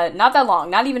 but not that long,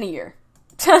 not even a year.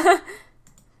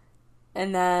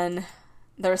 And then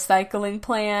the recycling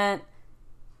plant,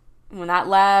 when that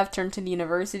left, turned to the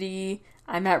university.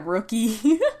 I met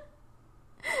Rookie.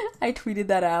 I tweeted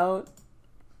that out.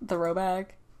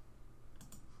 Throwback.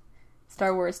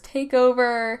 Star Wars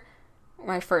Takeover.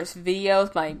 My first video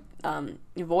with my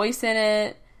voice in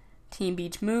it. Teen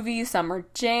Beach Movie, Summer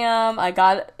Jam. I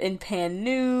got in Pan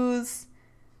News.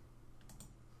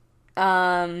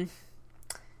 What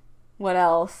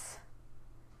else?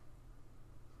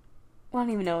 I don't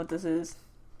even know what this is.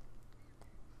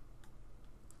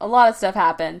 A lot of stuff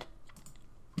happened.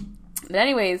 But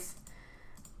anyways,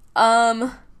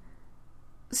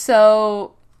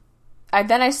 so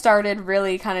I started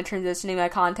really kind of transitioning my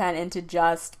content into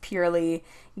just purely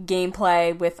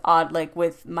gameplay with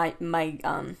my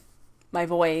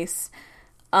voice.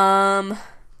 More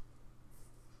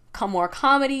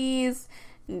comedies.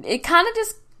 It kind of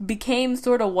just became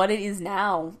sort of what it is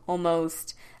now,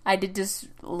 almost. I did just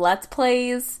Let's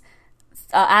Plays.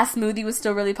 Ask Smoothie was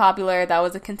still really popular. That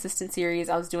was a consistent series.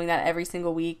 I was doing that every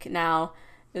single week now.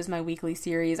 It was my weekly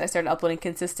series. I started uploading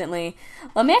consistently.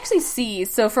 Let me actually see.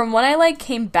 So from when I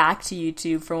came back to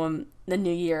YouTube from the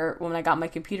new year, when I got my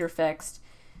computer fixed,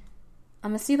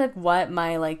 I'm gonna see what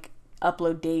my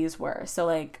upload days were. So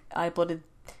I uploaded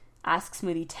Ask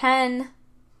Smoothie 10,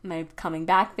 my coming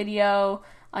back video,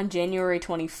 on January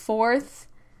 24th,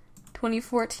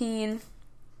 2014.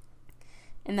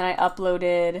 And then I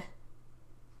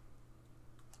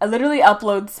literally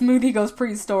upload Smoothie Goes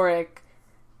Prehistoric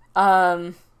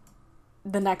the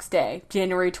next day,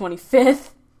 January 25th.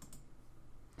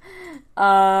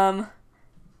 So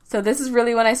this is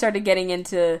really when I started getting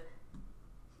into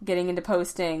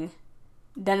posting.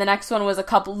 Then the next one was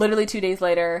literally 2 days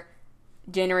later,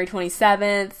 January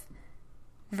 27th.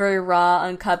 Very raw,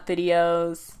 uncut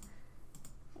videos.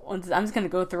 I'm just gonna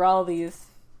go through all of these.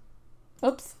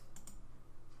 Oops.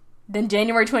 Then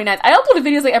January 29th. I uploaded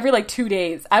videos every 2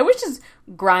 days. I was just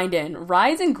grinding.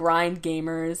 Rise and grind,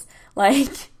 gamers.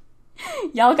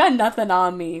 Y'all got nothing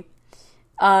on me.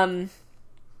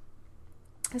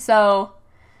 So,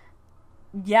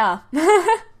 yeah.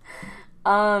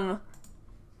 I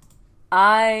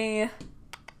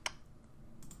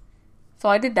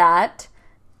did that.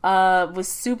 Was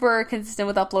super consistent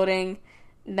with uploading.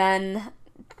 Then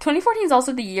 2014 is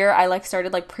also the year I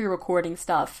started pre-recording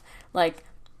stuff.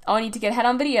 I need to get ahead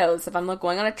on videos. If I'm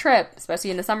going on a trip,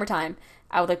 especially in the summertime,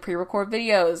 I would pre-record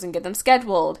videos and get them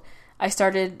scheduled. I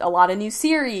started a lot of new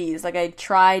series. I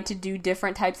tried to do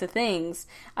different types of things.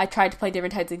 I tried to play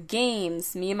different types of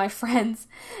games. Me and my friends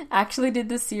actually did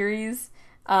this series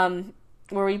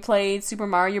where we played Super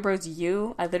Mario Bros.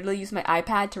 U. I literally used my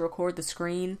iPad to record the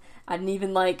screen. I didn't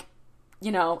even, like,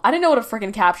 you know, I didn't know what a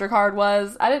freaking capture card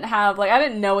was. I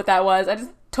didn't know what that was. I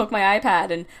just took my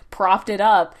iPad and propped it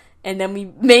up, and then we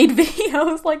made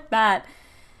videos like that.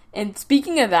 And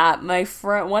speaking of that, my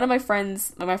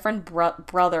friend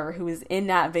brother, who was in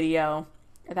that video,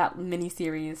 that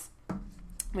mini-series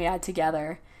we had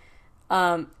together,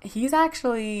 he's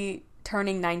actually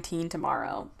turning 19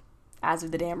 tomorrow, as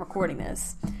of the day I'm recording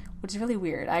this, which is really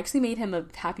weird. I actually made him a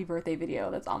happy birthday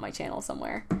video that's on my channel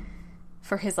somewhere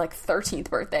for his, like, 13th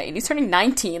birthday, and he's turning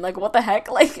 19. Like, what the heck?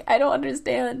 Like, I don't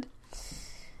understand.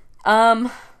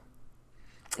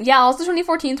 Yeah, also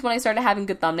 2014 is when I started having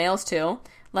good thumbnails, too.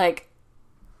 Like,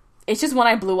 it's just when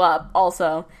I blew up,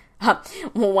 also.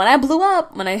 When I blew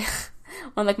up, when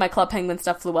like, my Club Penguin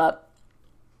stuff flew up.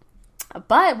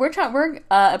 But we're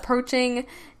approaching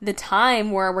the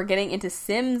time where we're getting into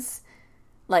Sims,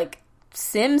 like,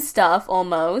 Sim stuff,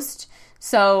 almost.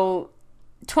 So,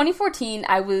 2014,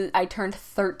 I turned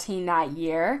 13 that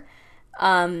year.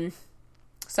 So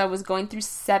I was going through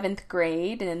 7th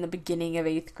grade and in the beginning of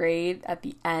 8th grade at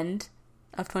the end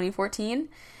of 2014.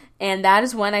 And that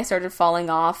is when I started falling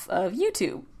off of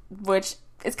YouTube, which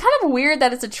is kind of weird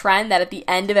that it's a trend that at the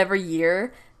end of every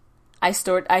year, I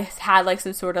had, like,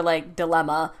 some sort of, like,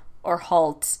 dilemma or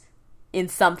halt in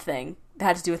something that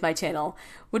had to do with my channel,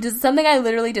 which is something I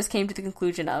literally just came to the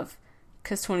conclusion of.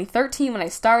 Because 2013, when I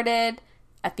started,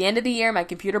 at the end of the year, my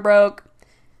computer broke.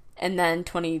 And then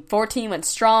 2014 went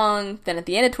strong. Then at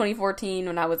the end of 2014,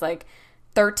 when I was, like,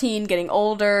 13, getting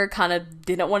older, kind of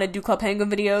didn't want to do Club Penguin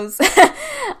videos,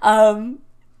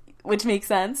 which makes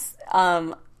sense.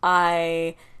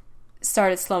 I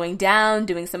started slowing down,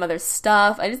 doing some other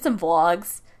stuff. I did some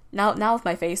vlogs, now with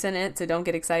my face in it, so don't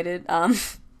get excited. But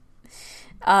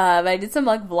I did some,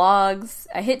 like, vlogs.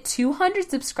 I hit 200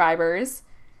 subscribers.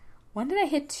 When did I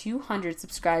hit 200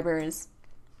 subscribers?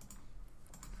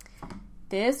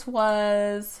 This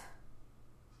was...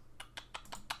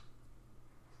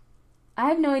 I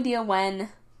have no idea when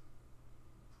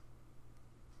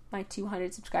my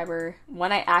 200 subscriber...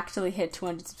 when I actually hit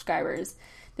 200 subscribers.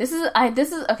 This is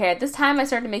okay, at this time I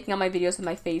started making all my videos with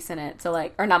my face in it. So,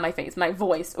 like... or not my face, my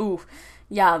voice. Ooh.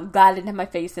 Yeah, I'm glad I didn't have my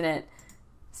face in it.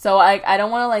 So, I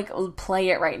don't want to, like, play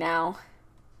it right now.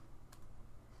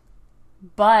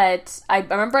 But I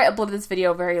remember I uploaded this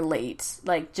video very late,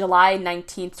 like July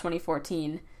 19th,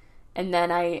 2014. And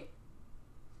then I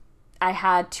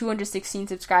had 216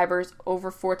 subscribers, over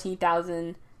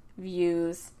 14,000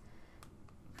 views.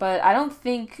 But I don't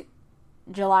think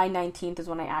July 19th is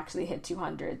when I actually hit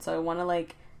 200. So I want to,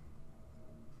 like,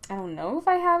 I don't know if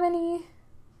I have any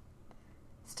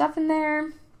stuff in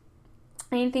there.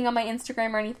 Anything on my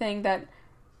Instagram or anything that,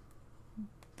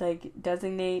 like,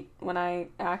 designate when I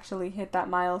actually hit that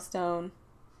milestone.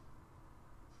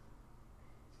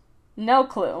 No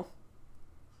clue.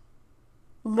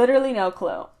 Literally no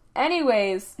clue.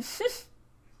 Anyways,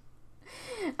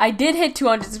 I did hit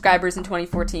 200 subscribers in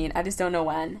 2014. I just don't know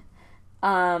when.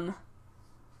 And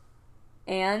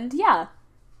yeah.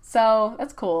 So,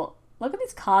 that's cool. Look at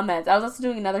these comments. I was also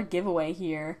doing another giveaway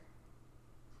here.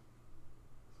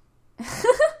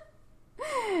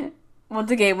 Once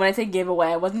again, when I say giveaway,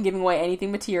 I wasn't giving away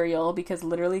anything material because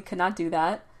literally could not do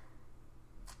that.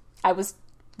 I was,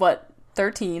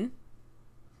 13?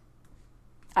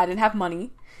 I didn't have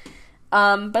money.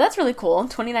 But that's really cool.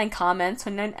 29 comments,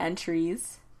 29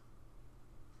 entries.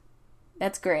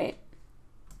 That's great.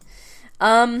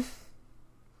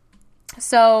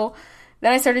 So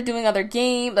then I started doing other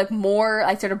games, like more.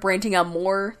 I started branching out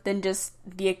more than just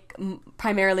the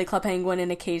primarily Club Penguin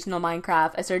and occasional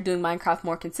Minecraft. I started doing Minecraft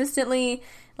more consistently,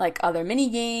 like other mini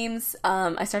games.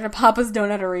 I started Papa's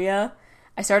Donuteria.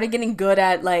 I started getting good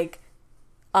at, like,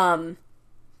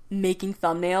 making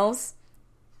thumbnails.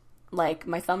 Like,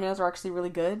 my thumbnails are actually really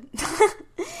good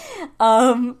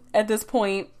at this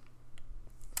point.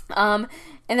 And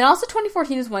then also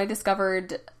 2014 is when I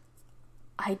discovered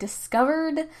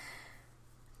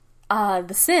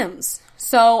The Sims.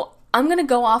 So I'm going to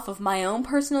go off of my own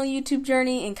personal YouTube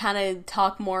journey and kind of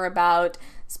talk more about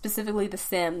specifically The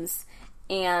Sims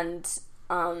and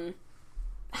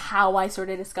how I sort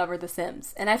of discovered The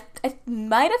Sims. And I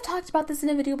might have talked about this in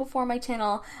a video before on my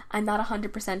channel. I'm not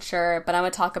 100% sure, but I'm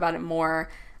going to talk about it more.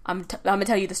 I'm going to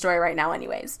tell you the story right now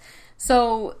anyways.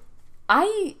 So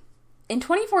in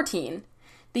 2014,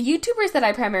 the YouTubers that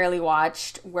I primarily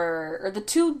watched or the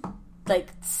two, like,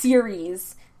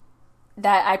 series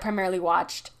that I primarily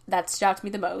watched that stood out to me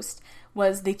the most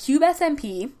was the Cube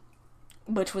SMP,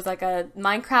 which was like a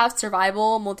Minecraft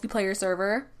survival multiplayer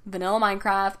server, vanilla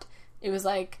Minecraft. It was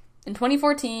like In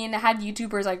 2014, it had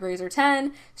YouTubers like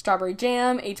Razor10, Strawberry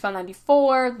Jam,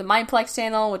 HBOM94, the Mindplex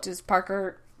channel, which is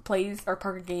Parker Plays, or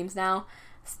Parker Games now.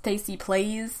 Stacy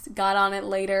Plays got on it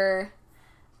later.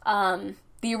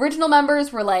 The original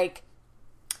members were like,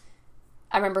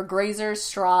 I remember Grazer,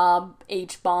 Straub,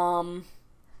 HBOM,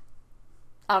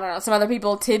 I don't know, some other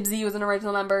people. Tibsy was an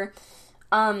original member.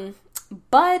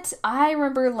 But I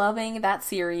remember loving that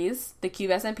series, the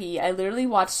Cube SMP. I literally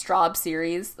watched Straub's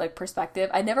series, like Perspective.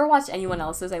 I never watched anyone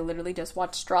else's. I literally just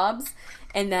watched Straub's.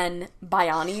 And then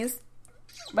Biani's.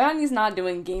 Biani's not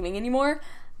doing gaming anymore,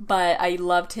 but I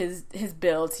loved his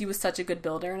builds. He was such a good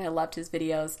builder, and I loved his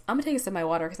videos. I'm gonna take a sip of my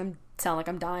water because I sound like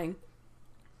I'm dying.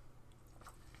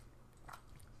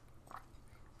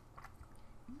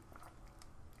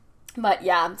 But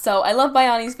yeah, so I love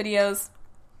Biani's videos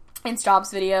and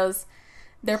Straub's videos,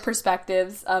 their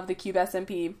perspectives of the Cube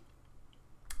SMP.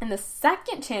 And the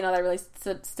second channel that really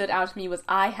stood out to me was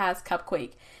I Has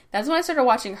Cupquake. That's when I started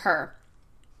watching her.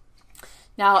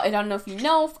 Now, I don't know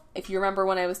if you remember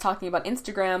when I was talking about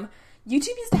Instagram,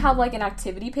 YouTube used to have like an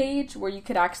activity page where you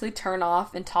could actually turn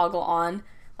off and toggle on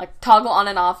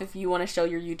and off if you want to show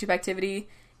your YouTube activity.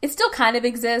 It still kind of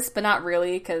exists, but not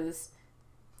really, because,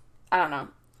 I don't know.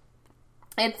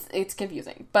 It's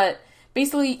confusing. But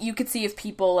basically, you could see if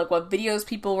people, like, what videos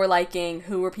people were liking,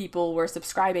 who people were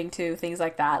subscribing to, things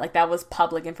like that. Like, that was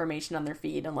public information on their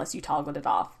feed, unless you toggled it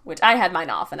off, which I had mine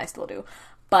off, and I still do.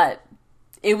 But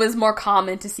it was more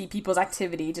common to see people's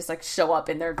activity just, like, show up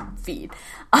in their feed.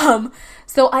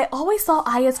 So I always saw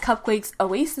Aya's Cupquake's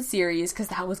Oasis series, because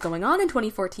that was going on in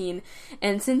 2014,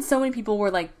 and since so many people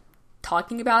were, like,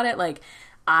 talking about it, like,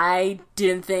 I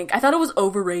thought it was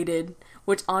overrated.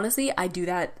 Which, honestly, I do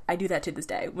that to this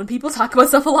day. When people talk about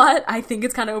stuff a lot, I think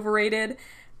it's kind of overrated.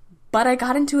 But I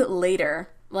got into it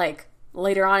later. Like,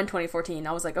 later on in 2014.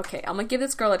 I was like, okay, I'm gonna give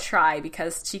this girl a try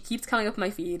because she keeps coming up my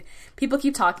feed. People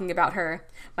keep talking about her.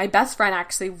 My best friend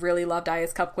actually really loved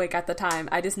Aya's Cupquake at the time.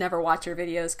 I just never watched her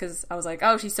videos because I was like,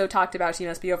 oh, she's so talked about, she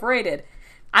must be overrated.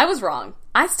 I was wrong.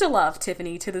 I still love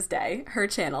Tiffany to this day. Her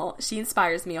channel. She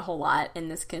inspires me a whole lot, and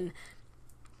this can...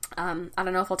 I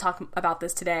don't know if we'll talk about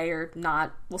this today or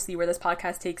not. We'll see where this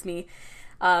podcast takes me,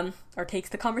 or takes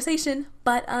the conversation.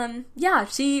 But, yeah,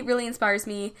 she really inspires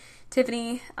me,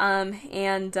 Tiffany,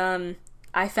 and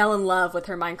I fell in love with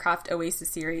her Minecraft Oasis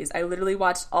series. I literally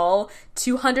watched all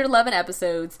 211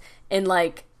 episodes in,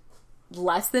 like,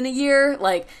 less than a year.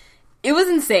 Like, it was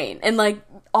insane. And, like,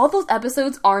 all those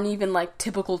episodes aren't even, like,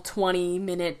 typical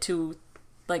 20-minute to,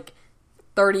 like,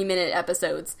 30-minute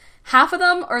episodes. Half of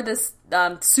them are this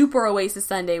Super Oasis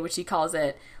Sunday, which she calls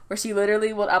it, where she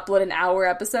literally will upload an hour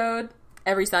episode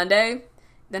every Sunday.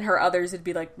 Then her others would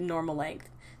be, like, normal length.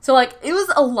 So, like, it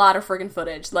was a lot of friggin'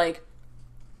 footage. Like,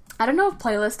 I don't know if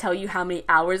playlists tell you how many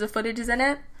hours of footage is in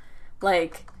it.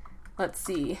 Like, let's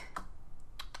see.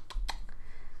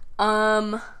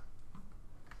 I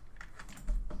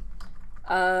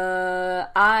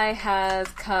Has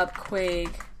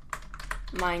Cupquake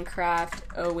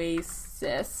Minecraft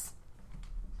Oasis.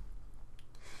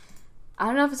 I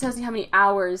don't know if it tells you how many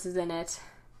hours is in it.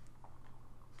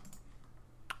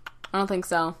 I don't think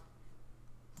so.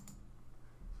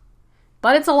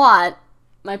 But it's a lot.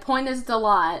 My point is, it's a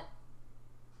lot.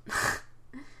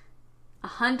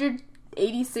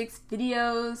 186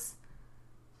 videos.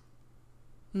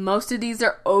 Most of these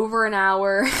are over an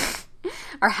hour.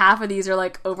 Or half of these are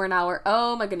like over an hour.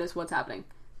 Oh my goodness, what's happening?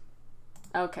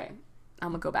 Okay, I'm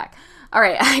gonna go back.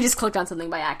 Alright, I just clicked on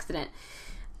something by accident.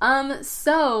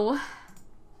 So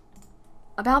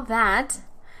about that,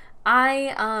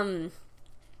 I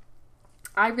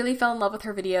really fell in love with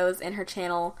her videos and her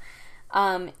channel.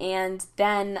 And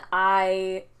then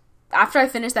after I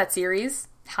finished that series,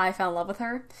 how I fell in love with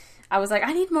her, I was like,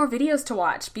 I need more videos to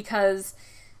watch because,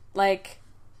 like,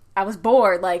 I was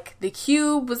bored. Like, the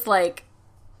Cube was, like,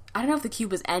 I don't know if the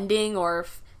Cube was ending or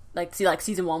if, like,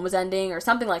 season 1 was ending or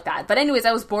something like that. But anyways,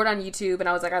 I was bored on YouTube and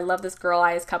I was like, I love this girl,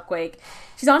 Aya's Cupquake.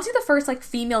 She's honestly the first, like,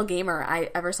 female gamer I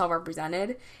ever saw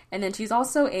represented. And then she's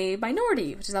also a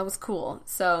minority, which I thought was cool.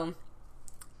 So,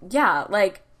 yeah,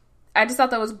 like, I just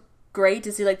thought that was great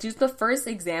to see, like, she's the first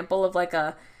example of, like,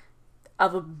 a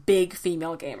big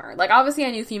female gamer. Like, obviously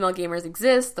I knew female gamers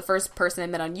exist. The first person I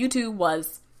met on YouTube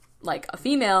was, like, a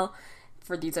female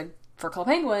for Club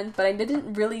Penguin, but I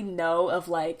didn't really know of,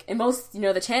 like, and most,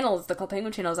 the channels, the Club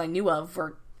Penguin channels I knew of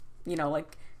were,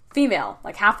 like, female.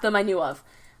 Like, half of them I knew of.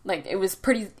 Like, it was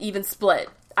pretty even split.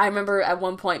 I remember at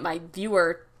one point my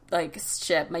viewer, like,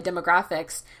 my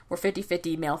demographics were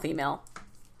 50-50 male-female.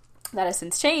 That has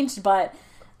since changed, but,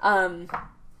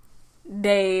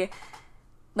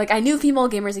 like, I knew female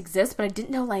gamers exist, but I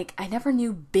didn't know, like, I never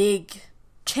knew big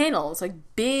channels, like,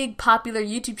 big popular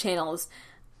YouTube channels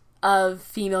of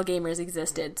female gamers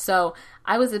existed. So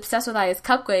I was obsessed with Aya's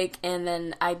Cupcake, and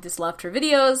then I just loved her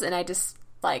videos, and I just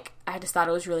thought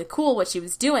it was really cool what she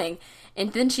was doing.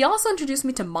 And then she also introduced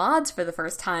me to mods for the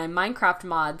first time, Minecraft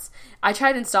mods. I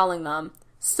tried installing them.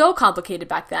 So complicated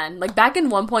back then. Like, back in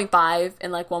 1.5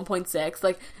 and, like, 1.6,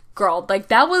 like, girl, like,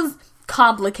 that was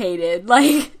complicated.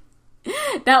 Like,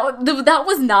 that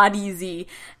was not easy.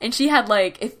 And she had,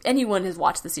 like, if anyone has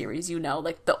watched the series, you know,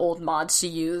 like, the old mods she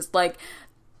used. Like,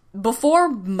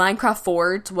 before Minecraft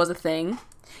Forge was a thing,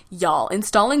 y'all,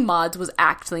 installing mods was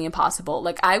actually impossible.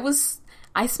 Like,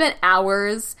 I spent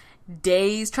hours,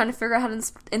 days trying to figure out how to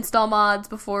install mods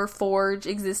before Forge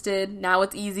existed. Now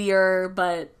it's easier,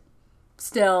 but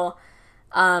still,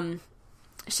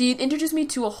 she introduced me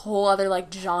to a whole other,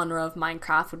 like, genre of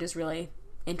Minecraft, which is really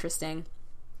interesting.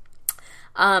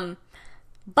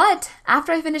 But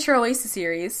after I finished her Oasis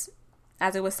series,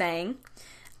 as I was saying,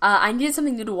 I needed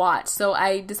something new to watch, so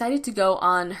I decided to go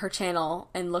on her channel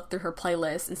and look through her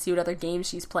playlist and see what other games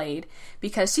she's played,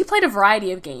 because she played a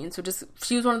variety of games,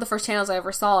 she was one of the first channels I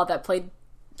ever saw that played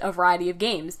a variety of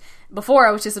games. Before,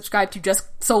 I was just subscribed to just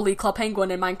solely Club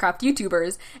Penguin and Minecraft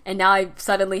YouTubers, and now I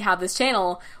suddenly have this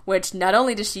channel, which not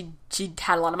only does she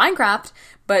had a lot of Minecraft,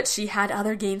 but she had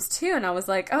other games too, and I was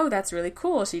like, oh, that's really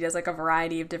cool. She does, like, a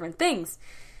variety of different things.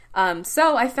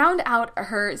 So I found out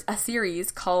a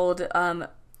series called,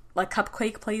 like,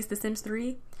 Cupcake Plays The Sims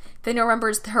 3. Then you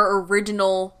remember her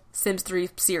original Sims 3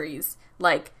 series.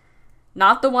 Like,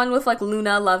 not the one with, like,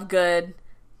 Luna Lovegood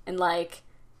and, like,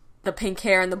 the pink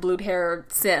hair and the blue hair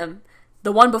Sim.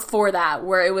 The one before that,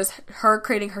 where it was her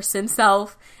creating her Sim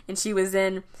self, and she was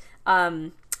in,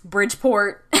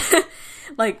 Bridgeport.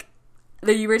 Like,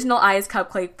 the original Aya's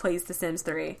Cupcake Plays The Sims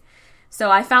 3.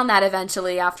 So I found that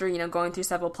eventually after, you know, going through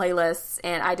several playlists,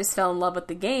 and I just fell in love with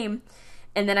the game.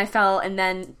 And then I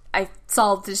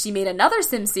saw that she made another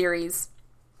Sim series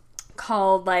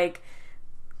called, like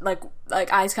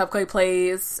Aya's Cupcake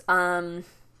Plays, The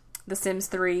Sims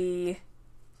 3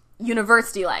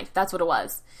 University Life. That's what it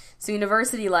was. So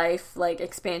University Life, like,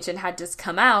 expansion had just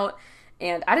come out,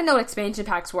 and I didn't know what expansion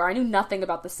packs were. I knew nothing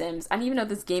about The Sims. I didn't even know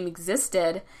this game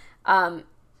existed. And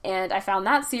I found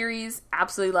that series,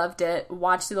 absolutely loved it,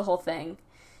 watched through the whole thing.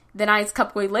 Then Aya's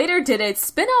Cupcake later did a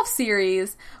spin-off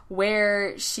series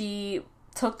where she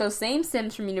took those same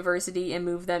Sims from University and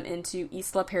moved them into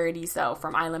Isla Paradiso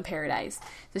from Island Paradise.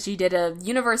 So she did a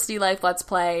University Life Let's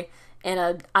Play and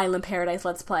a Island Paradise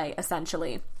Let's Play,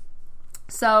 essentially.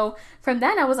 So from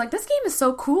then I was like, this game is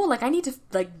so cool, like, I need to,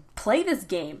 like, play this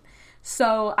game.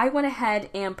 So I went ahead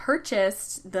and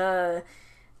purchased the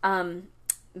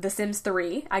Sims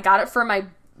 3. I got it for my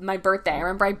birthday. I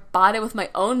remember I bought it with my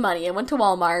own money. I went to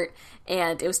Walmart,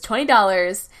 and it was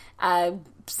 $20. I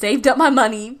saved up my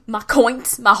money, my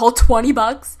coins, my whole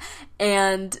 $20,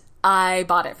 and I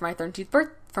bought it for my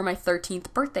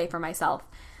 13th birthday for myself.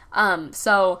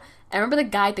 So I remember the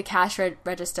guy at the cash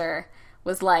register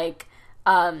was like,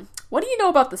 what do you know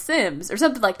about The Sims? Or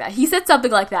something like that. He said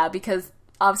something like that because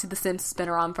obviously The Sims has been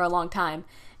around for a long time.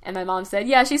 And my mom said,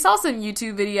 yeah, she saw some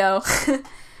YouTube video.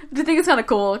 Which I think is kind of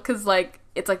cool because, like,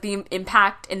 it's like the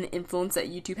impact and the influence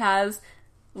that YouTube has.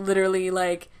 Literally,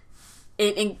 like,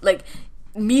 like,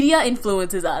 media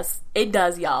influences us. It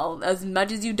does, y'all. As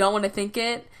much as you don't want to think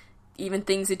it, even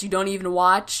things that you don't even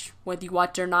watch, whether you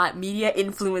watch or not, media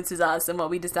influences us and what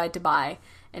we decide to buy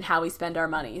and how we spend our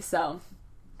money. So,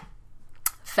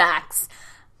 facts.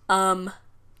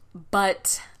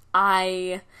 But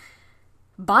I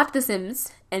bought The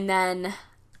Sims, and then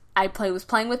I was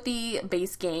playing with the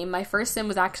base game. My first Sim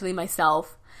was actually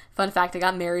myself. Fun fact, I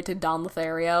got married to Don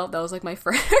Lothario. That was, like, my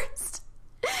first.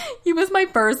 He was my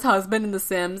first husband in The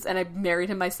Sims, and I married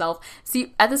him myself.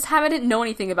 See, at this time, I didn't know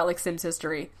anything about, like, Sims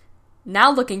history. Now,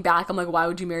 looking back, I'm like, why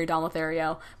would you marry Don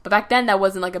Lothario? But back then, that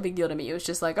wasn't, like, a big deal to me. It was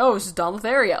just like, oh, it's just Don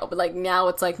Lothario. But, like, now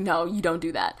it's like, no, you don't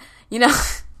do that. You know?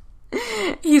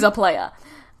 He's a playa.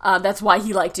 That's why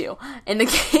he liked you in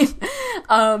the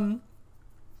game.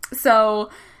 So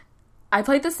I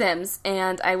played The Sims,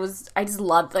 and I just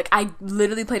loved, like, I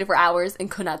literally played it for hours and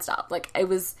could not stop. Like, it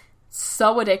was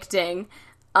so addicting,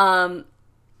 and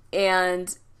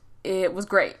it was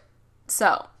great.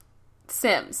 So,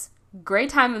 Sims, great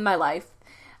time in my life.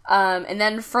 And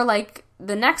then for, like,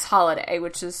 the next holiday,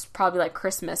 which is probably, like,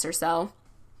 Christmas or so.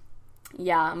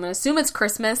 Yeah, I'm gonna assume it's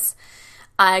Christmas.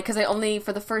 Because I only,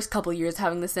 for the first couple years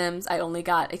having The Sims, I only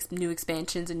got new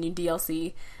expansions and new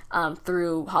DLC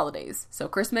through holidays. So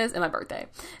Christmas and my birthday.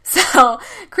 So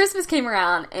Christmas came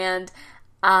around, and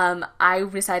I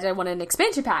decided I wanted an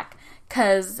expansion pack.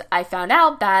 Because I found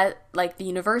out that, like, the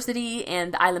university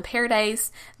and the Island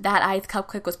Paradise that Ice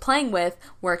Cupcake was playing with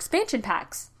were expansion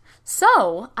packs.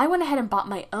 So, I went ahead and bought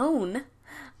my own,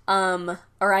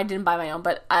 or I didn't buy my own,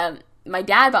 but, my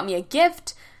dad bought me a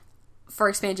gift for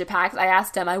expansion packs. I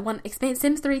asked him, I want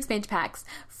Sims 3 expansion packs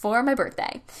for my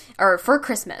birthday, or for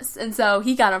Christmas, and so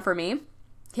he got them for me.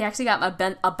 He actually got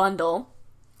a bundle,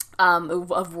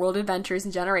 of World Adventures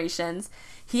and Generations.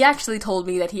 He actually told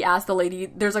me that he asked the lady,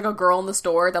 there's like a girl in the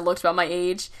store that looked about my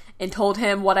age, and told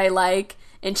him what I like,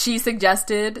 and she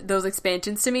suggested those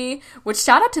expansions to me, which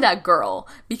shout out to that girl,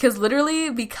 because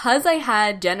literally, because I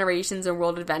had Generations and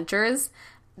World Adventures,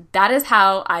 that is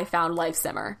how I found Life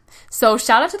Simmer. So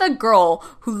shout out to that girl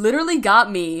who literally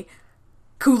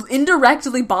who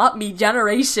indirectly bought me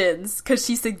Generations, because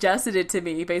she suggested it to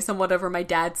me based on whatever my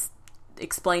dad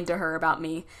explained to her about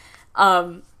me.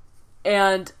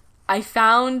 And I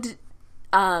found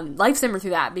Life Simmer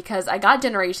through that, because I got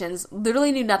Generations,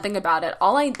 literally knew nothing about it.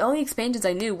 All the expansions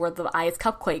I knew were the Ice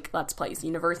Cupcake Let's Plays,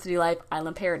 University Life,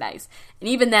 Island Paradise. And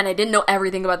even then, I didn't know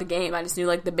everything about the game. I just knew,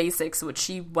 like, the basics, which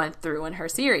she went through in her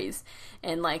series.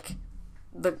 And, like,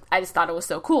 I just thought it was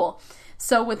so cool.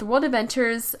 So, with World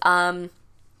Adventures, I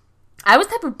was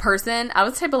the type of person,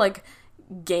 like,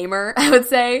 gamer, I would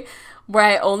say,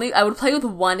 where I would play with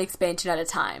one expansion at a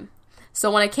time. So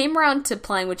when I came around to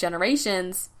playing with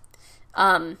Generations,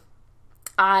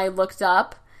 I looked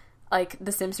up, like,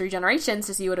 The Sims 3 Generations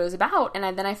to see what it was about,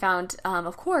 and then I found,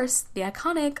 of course, the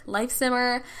iconic Life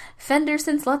Simmer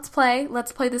Fenderson's Let's Play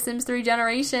The Sims 3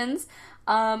 Generations,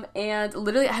 and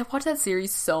literally, I have watched that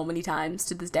series so many times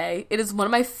to this day. It is one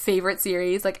of my favorite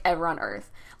series, like, ever on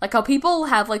Earth. Like, how people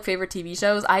have, like, favorite TV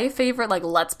shows, I have favorite, like,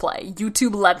 Let's Play,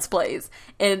 YouTube Let's Plays,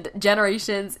 and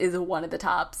Generations is one of the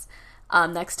tops,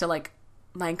 next to, like,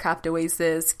 Minecraft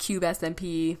Oasis, Cube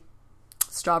SMP,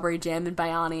 Strawberry Jam, and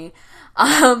Biani.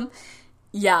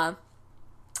 Yeah.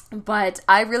 But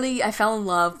I fell in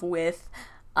love with,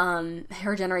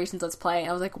 her Generations Let's Play.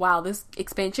 I was like, wow, this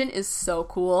expansion is so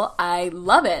cool. I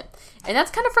love it. And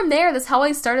that's kind of from there. That's how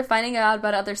I started finding out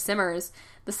about other Simmers.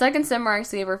 The second Simmer I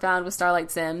actually ever found was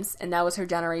Starlight Sims, and that was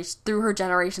through her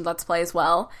Generations Let's Play as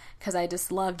well, because I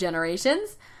just love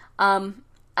Generations.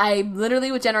 I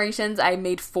literally, with Generations, I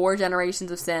made 4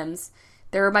 generations of Sims.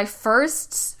 They were my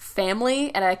first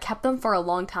family, and I kept them for a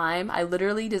long time. I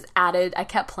literally I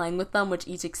kept playing with them with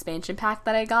each expansion pack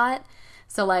that I got.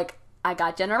 So, like, I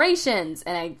got Generations,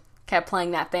 and I kept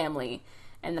playing that family.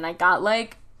 And then I got,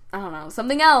 like, I don't know,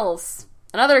 something else.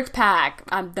 Another pack.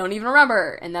 I don't even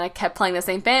remember. And then I kept playing the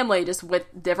same family, just with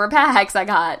different packs I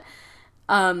got.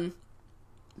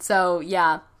 So,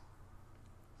 yeah.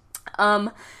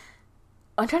 I'm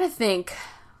trying to think.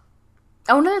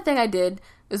 Oh, another thing I did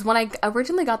is when I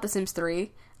originally got The Sims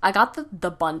 3, I got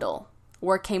the bundle,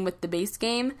 where it came with the base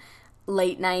game,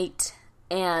 late night,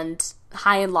 and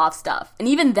high and loft stuff. And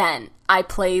even then, I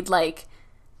played, like,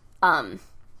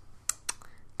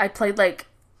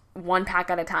 one pack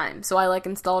at a time. So I, like,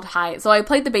 installed so I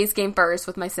played the base game first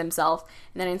with my Sim self,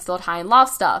 and then I installed high and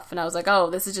loft stuff, and I was like, oh,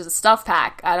 this is just a stuff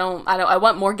pack. I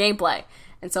want more gameplay.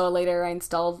 And so later I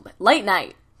installed late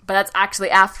night, but that's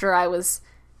actually after I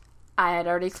had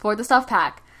already explored the stuff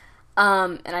pack.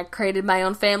 And I created my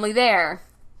own family there.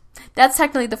 That's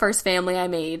technically the first family I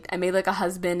made. I made, like, a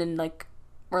husband and, like,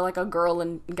 or, like, a girl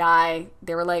and guy.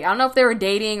 They were, like, I don't know if they were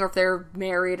dating or if they were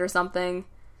married or something.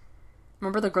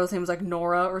 Remember the girl's name was, like,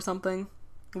 Nora or something?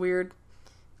 Weird.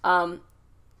 And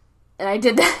I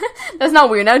did that. That's not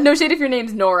weird. No shade if your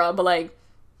name's Nora, but, like,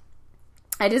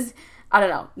 I don't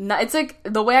know. It's, like,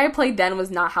 the way I played then was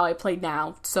not how I played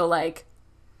now. So, like,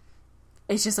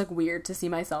 it's just, like, weird to see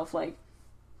myself, like,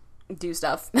 do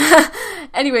stuff.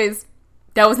 Anyways,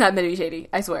 that was not meant to be shady.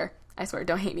 I swear.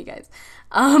 Don't hate me, guys.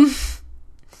 Shout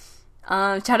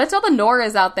out to all the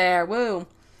Noras out there. Woo.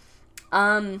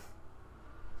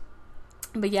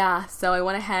 But yeah, so I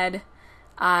went ahead.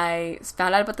 I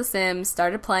found out about The Sims,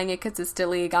 started playing it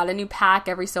consistently, got a new pack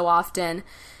every so often.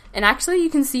 And actually, you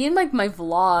can see in, like, my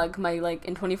vlog,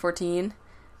 in 2014,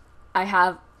 I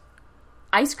have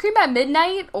ice cream at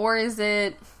midnight, or is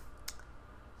it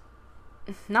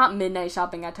not midnight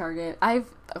shopping at Target? I have,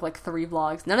 like, 3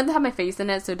 vlogs. None of them have my face in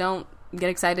it, so don't get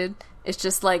excited. It's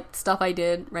just, like, stuff I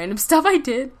did, random stuff I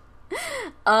did.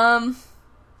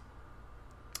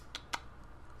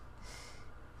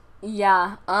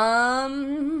 Yeah,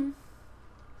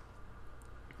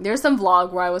 there's some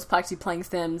vlog where I was actually playing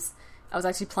Sims. I was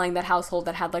actually playing that household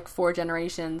that had, like, 4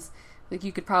 generations. Like,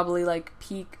 you could probably, like,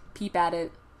 peep at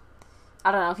it.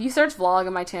 I don't know. If you search vlog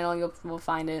on my channel, you'll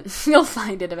find it. You'll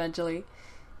find it eventually.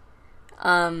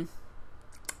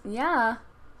 yeah.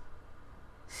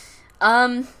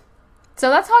 So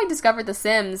that's how I discovered The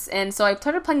Sims, and so I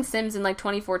started playing Sims in, like,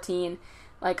 2014,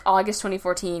 like, August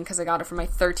 2014, because I got it for my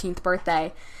 13th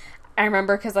birthday. I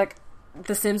remember, because, like,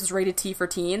 The Sims was rated T for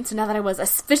teen, so now that I was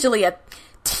officially a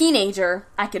teenager,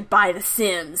 I could buy The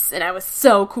Sims, and I was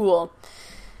so cool.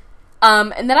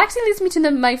 And that actually leads me to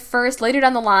my first, later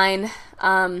down the line,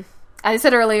 as I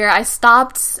said earlier, I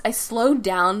slowed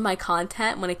down my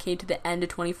content when it came to the end of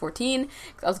 2014,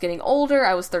 because I was getting older,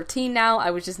 I was 13 now, I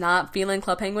was just not feeling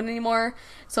Club Penguin anymore,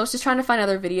 so I was just trying to find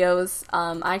other videos.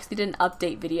 I actually did an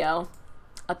update video,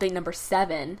 update number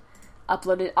 7,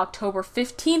 uploaded October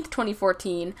 15th,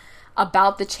 2014,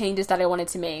 about the changes that I wanted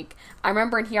to make. I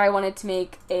remember in here I wanted to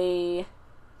make I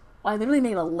literally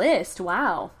made a list,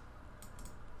 wow.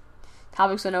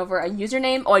 Topics went over a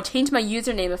username. Oh, I changed my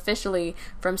username officially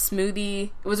from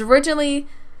Smoothie. It was originally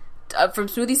from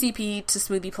Smoothie CP to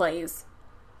Smoothie Plays.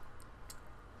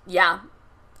 Yeah.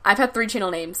 I've had 3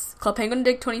 channel names. Club Penguin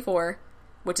Dig 24,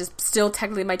 which is still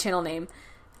technically my channel name.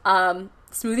 Smoothie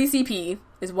CP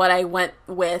is what I went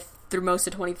with through most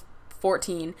of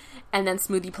 2014. And then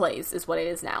Smoothie Plays is what it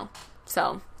is now.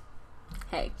 So,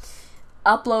 hey.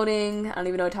 Uploading. I don't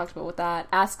even know what I talked about with that.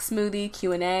 Ask Smoothie,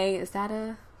 Q&A. Is that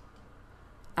a...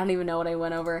 I don't even know what I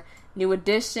went over. New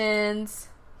additions.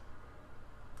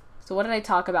 So what did I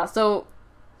talk about? So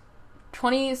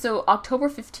October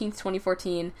 15th,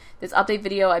 2014, this update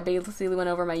video, I basically went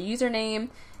over my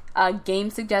username, game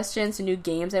suggestions, new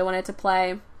games I wanted to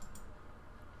play,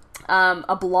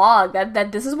 a blog.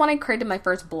 This is when I created my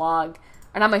first blog.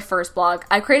 Or not my first blog.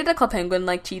 I created a Club Penguin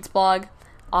like cheats blog,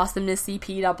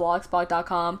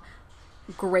 awesomenesscp.blogspot.com.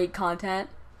 Great content,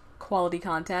 quality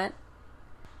content.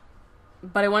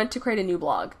 But I wanted to create a new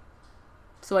blog.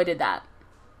 So I did that.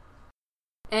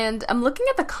 And I'm looking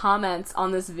at the comments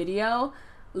on this video.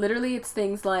 Literally, it's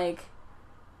things like,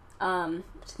 which I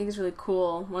think is really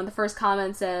cool. One of the first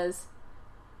comments says,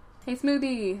 "Hey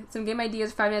Smoothie, some game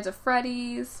ideas for 5 Nights at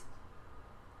Freddy's.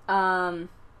 Not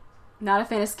a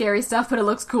fan of scary stuff, but it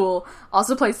looks cool.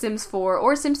 Also play Sims 4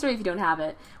 or Sims 3 if you don't have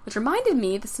it." Which reminded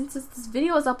me that since this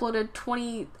video was uploaded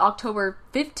October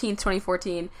 15th,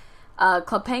 2014,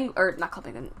 Club Penguin, or not Club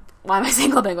Penguin, why am I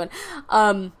saying Club Penguin?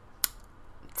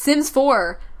 Sims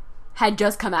 4 had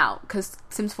just come out, because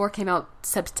Sims 4 came out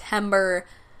September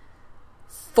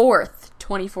 4th,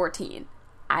 2014.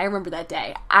 I remember that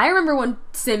day. I remember when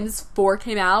Sims 4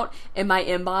 came out, and my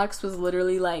inbox was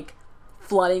literally, like,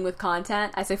 flooding with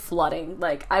content. I say flooding.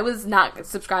 Like, I was not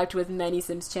subscribed to as many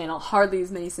Sims channels, hardly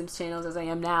as many Sims channels as I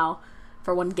am now,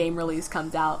 for when game release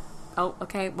comes out. Oh,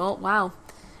 okay, well, wow.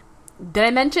 Did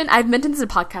I mention, I've mentioned this in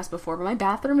a podcast before, but my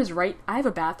bathroom is I have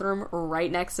a bathroom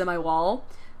right next to my wall,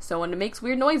 so when it makes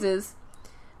weird noises,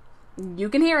 you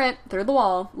can hear it through the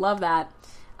wall. Love that.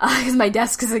 Because my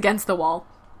desk is against the wall,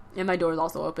 and my door is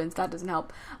also open, so that doesn't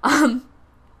help.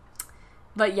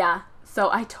 But yeah, so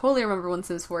I totally remember when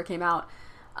Sims 4 came out.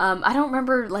 I don't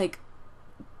remember, like,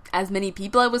 as many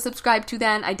people I was subscribed to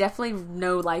then. I definitely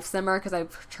know Life Simmer, because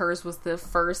hers was the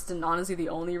first and honestly the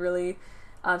only really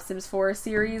Sims 4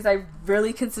 series I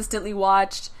really consistently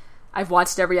watched. I've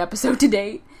watched every episode to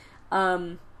date.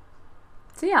 So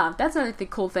yeah, that's another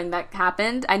cool thing that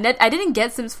happened. I didn't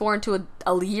get Sims 4 until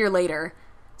a year later.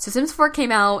 So Sims 4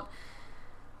 came out,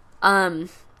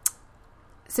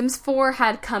 Sims 4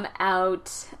 had come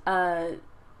out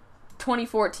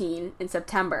 2014 in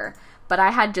September, but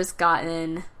I had just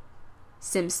gotten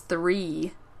Sims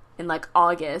 3 in, like,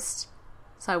 August,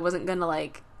 so I wasn't gonna,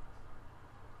 like,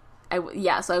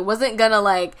 so I wasn't gonna,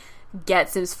 like, get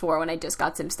Sims 4 when I just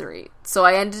got Sims 3. So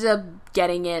I ended up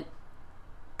getting it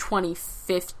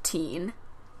 2015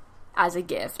 as a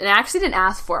gift. And I actually didn't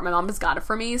ask for it. My mom just got it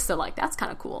for me, so, like, that's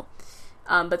kind of cool.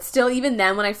 But still, even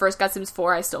then, when I first got Sims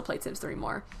 4, I still played Sims 3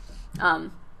 more.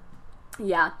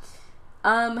 Yeah.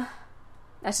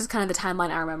 That's just kind of the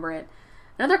timeline I remember it.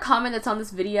 Another comment that's on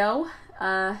this video,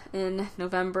 in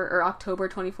November or October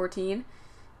 2014,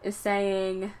 is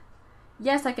saying,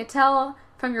 "Yes, I could tell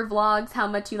from your vlogs how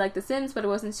much you like The Sims, but I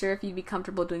wasn't sure if you'd be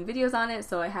comfortable doing videos on it,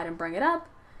 so I had him bring it up.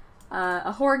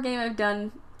 A horror game I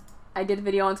did a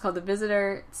video on, it's called The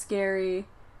Visitor. It's scary,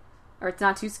 or it's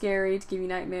not too scary to give you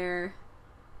nightmare."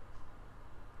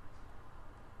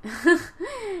 This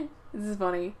is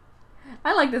funny.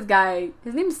 I like this guy.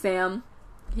 His name's Sam.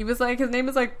 His name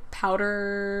is like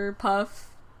Powder Puff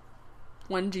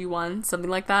 1G1, something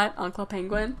like that, on Club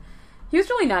Penguin. He was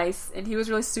really nice, and he was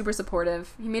really super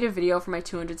supportive. He made a video for my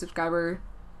 200 subscriber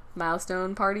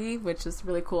milestone party, which is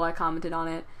really cool. I commented on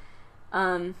it.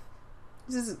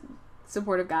 He's just a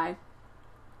supportive guy.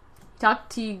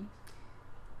 He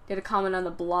Get a comment on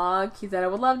the blog. He said, I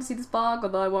would love to see this blog,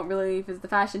 although I won't really visit the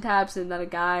fashion tabs. I'm not a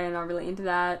guy. I'm not really into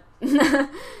that.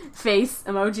 Face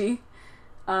emoji.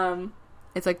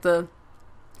 It's like the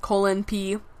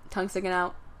 :P, tongue sticking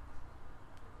out.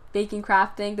 Baking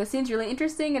crafting. This seems really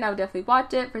interesting, and I would definitely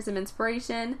watch it for some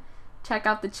inspiration. Check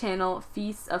out the channel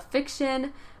Feasts of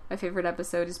Fiction. My favorite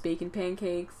episode is Bacon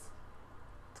Pancakes.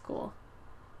 It's cool.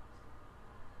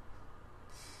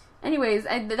 Anyways,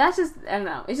 that's just, I don't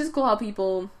know. It's just cool how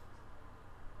people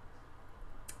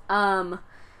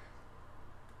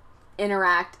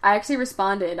interact. I actually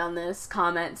responded on this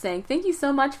comment saying, thank you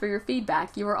so much for your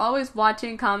feedback. You are always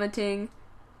watching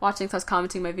plus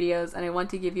commenting my videos, and I want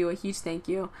to give you a huge thank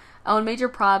you. I want major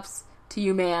props to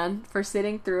you, man, for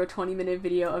sitting through a 20-minute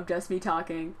video of just me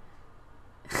talking.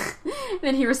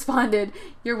 Then he responded,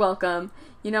 you're welcome.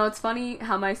 You know, it's funny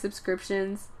how my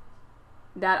subscriptions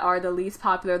that are the least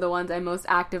popular are the ones I'm most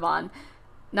active on.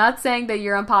 Not saying that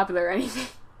you're unpopular or anything.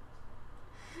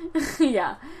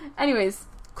 Yeah. Anyways,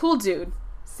 cool dude.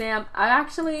 Sam,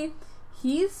 does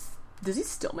he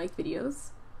still make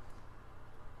videos?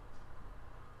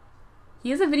 He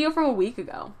has a video from a week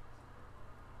ago.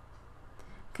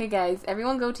 Okay, guys,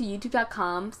 everyone go to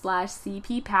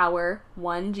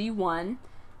youtube.com/cppower1g1.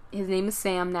 His name is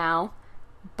Sam now,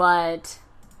 but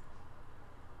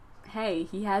hey,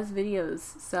 he has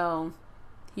videos, so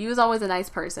he was always a nice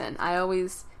person.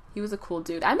 He was a cool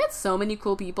dude. I met so many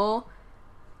cool people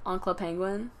on Club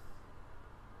Penguin.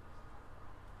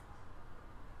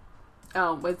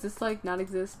 Oh, was this like not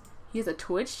exist? He has a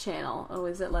Twitch channel. Oh,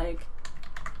 is it like...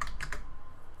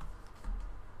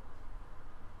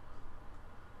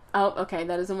 Oh, okay,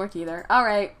 that doesn't work either.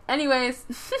 Alright, anyways.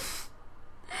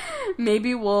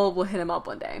 Maybe we'll hit him up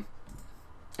one day.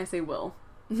 I say will.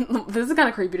 This is kind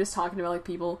of creepy just talking about like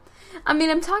people. I mean,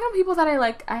 I'm talking to people that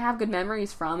I have good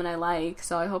memories from and I like,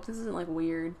 so I hope this isn't like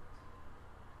weird.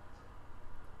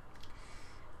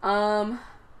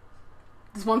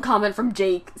 This one comment from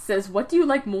Jake says, what do you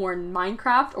like more,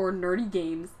 Minecraft or nerdy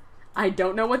games? I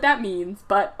don't know what that means,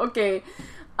 but okay.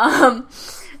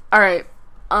 Alright.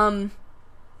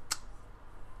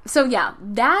 So yeah,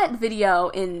 that video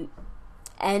in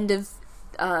end of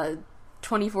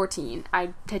 2014,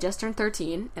 I had just turned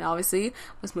 13 and obviously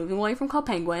was moving away from Club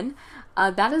Penguin.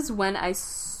 That is when I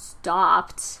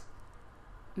stopped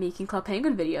making Club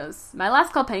Penguin videos. My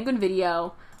last Club Penguin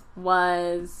video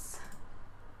was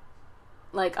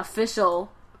like official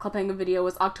Club Penguin video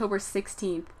was October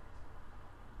 16th,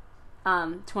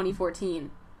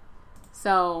 2014.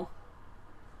 So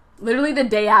literally the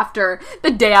day after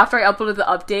I uploaded the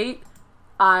update,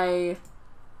 I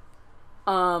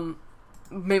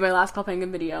made my last Club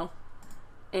Penguin video.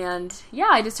 And yeah,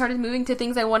 I just started moving to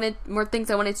more things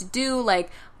I wanted to do, like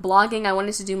blogging. I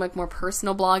wanted to do like more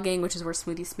personal blogging, which is where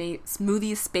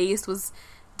Smoothie Space was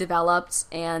developed.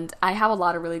 And I have a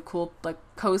lot of really cool like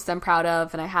posts I'm proud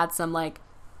of, and I had some like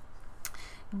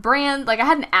brand, like I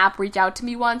had an app reach out to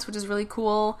me once, which is really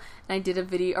cool, and I did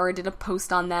a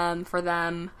post on them for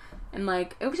them, and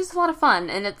like it was just a lot of fun,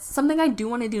 and it's something I do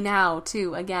want to do now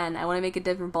too. Again, I want to make a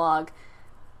different blog,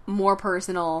 more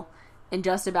personal and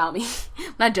just about me.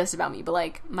 Not just about me, but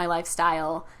like my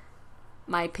lifestyle,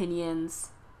 my opinions,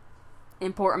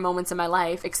 important moments in my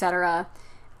life, etc.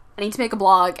 I need to make a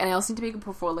blog, and I also need to make a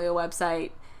portfolio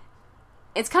website.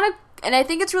 It's kind of, and I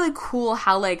think it's really cool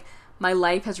how like my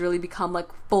life has really become like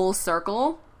full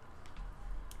circle.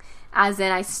 As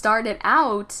in, I started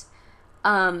out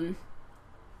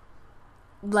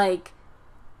like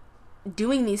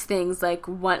doing these things, like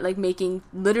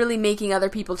literally making other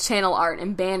people's channel art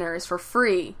and banners for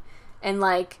free, and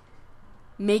like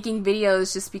making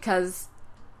videos just because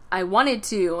I wanted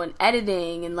to, and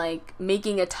editing, and like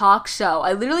making a talk show.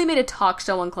 I literally made a talk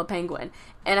show on Club Penguin,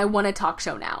 and I want a talk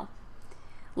show now.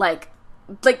 Like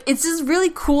it's just really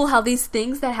cool how these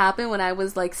things that happened when I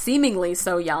was like seemingly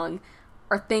so young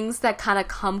are things that kind of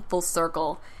come full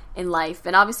circle in life.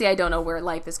 And obviously I don't know where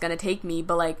life is going to take me,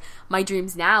 but like my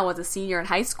dreams now as a senior in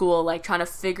high school, like trying to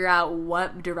figure out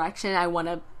what direction I want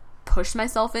to push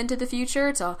myself into the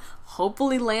future to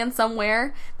hopefully land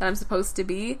somewhere that I'm supposed to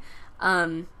be.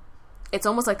 It's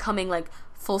almost like coming like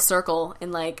full circle,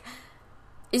 and like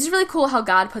it's just really cool how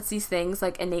God puts these things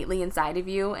like innately inside of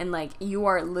you, and like you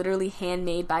are literally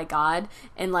handmade by God,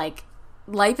 and like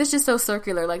life is just so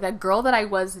circular. Like that girl that I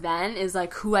was then is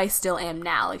like who I still am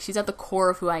now. Like she's at the core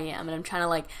of who I am, and I'm trying to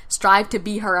like strive to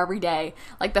be her every day.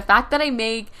 Like the fact that I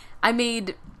made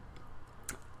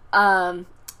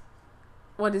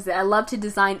what is it? I love to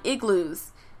design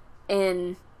igloos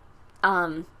in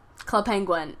Club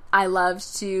Penguin. I love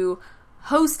to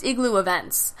host igloo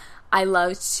events. I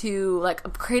love to,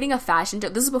 like, creating a fashion show.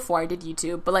 This is before I did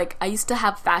YouTube, but, like, I used to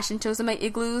have fashion shows in my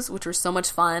igloos, which were so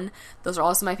much fun. Those are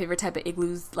also my favorite type of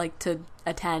igloos, like, to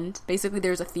attend. Basically,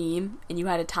 there's a theme, and you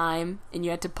had a time, and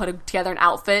you had to put together an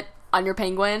outfit on your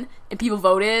penguin, and people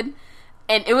voted,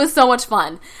 and it was so much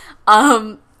fun.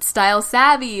 Style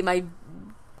Savvy, my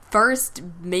first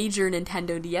major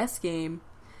Nintendo DS game.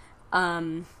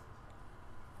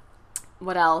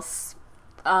 What else?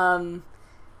 Like,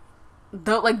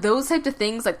 those types of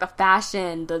things, like the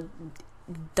fashion, the,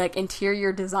 like,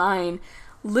 interior design,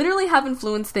 literally have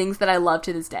influenced things that I love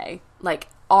to this day. Like,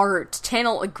 art,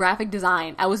 like, graphic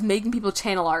design. I was making people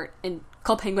channel art and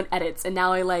called Penguin Edits, and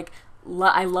now I, like,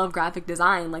 I love graphic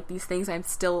design. Like, these things I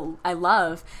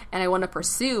love, and I want to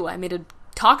pursue. I made a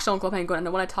talk show on Club Penguin, and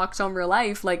I want to talk show in real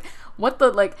life. Like,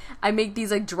 I make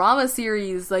these, like, drama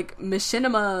series, like,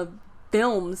 machinima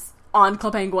films on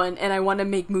Club Penguin, and I want to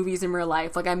make movies in real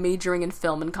life. Like, I'm majoring in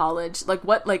film in college. Like,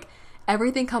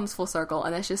 everything comes full circle,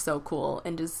 and that's just so cool,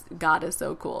 and just, God is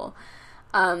so cool.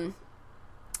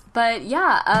 But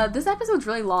yeah, this episode's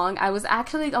really long. I was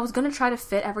gonna try to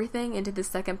fit everything into the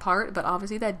second part, but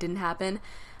obviously that didn't happen.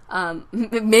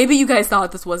 Maybe you guys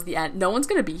thought this was the end. No one's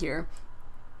gonna be here.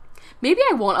 Maybe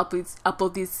I won't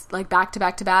upload these, like, back to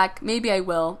back to back. Maybe I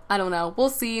will. I don't know. We'll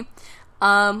see.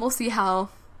 We'll see how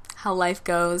life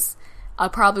goes. I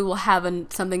probably will have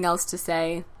something else to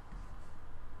say.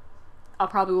 I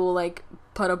probably will, like,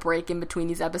 put a break in between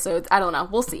these episodes. I don't know.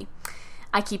 We'll see.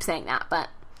 I keep saying that, but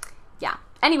yeah.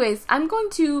 Anyways, I'm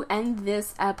going to end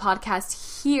this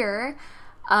podcast here.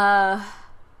 Yeah,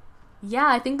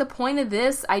 I think the point of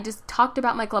this, I just talked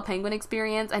about my Club Penguin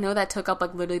experience. I know that took up,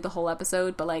 like, literally the whole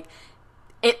episode, but, like,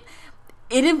 it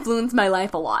influenced my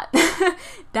life a lot.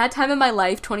 That time in my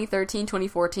life, 2013,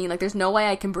 2014, like, there's no way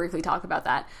I can briefly talk about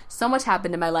that. So much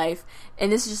happened in my life,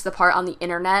 and this is just the part on the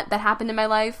internet that happened in my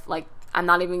life. Like, I'm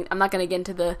not gonna get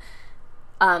into the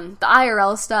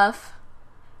IRL stuff.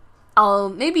 I'll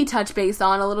maybe touch base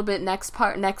on a little bit next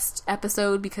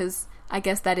episode, because I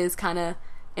guess that is kind of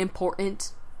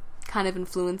important, kind of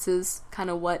influences kind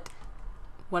of what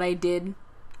I did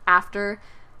after.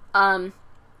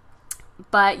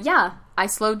 But yeah, I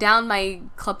slowed down my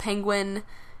Club Penguin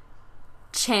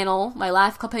channel. My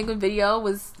last Club Penguin video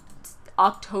was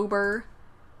October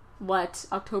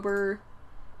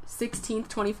 16th,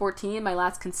 2014, my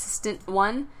last consistent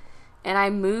one. And I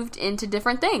moved into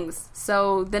different things.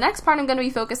 So the next part I'm going to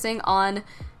be focusing on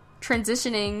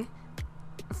transitioning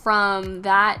from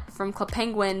Club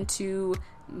Penguin to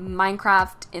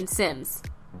Minecraft and Sims.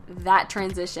 That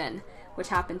transition, which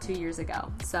happened 2 years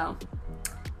ago. So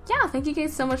yeah, thank you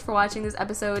guys so much for watching this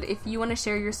episode. If you want to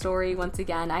share your story, once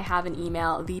again, I have an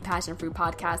email,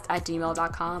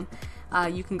 thepassionfruitpodcast@gmail.com.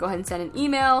 You can go ahead and send an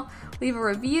email, leave a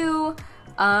review.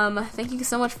 Thank you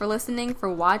so much for listening, for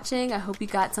watching. I hope you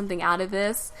got something out of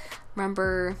this.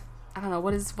 Remember, I don't know,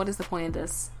 what is the point of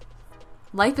this?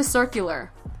 Life is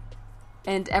circular,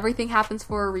 and everything happens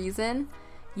for a reason.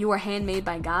 You are handmade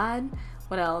by God.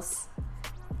 What else?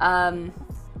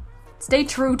 Stay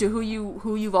true to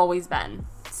who you've always been.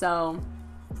 So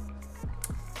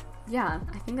yeah,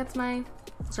 I think those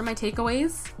are my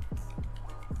takeaways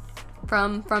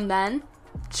from then.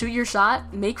 Shoot your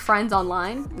shot, make friends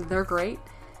online, they're great.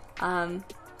 So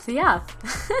yeah,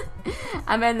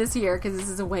 I'm ending this here because this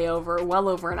is well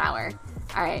over an hour.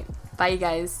 Alright, bye you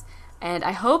guys, and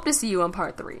I hope to see you on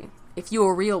part 3. If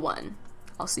you're a real one,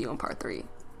 I'll see you on part 3.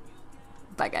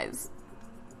 Bye guys.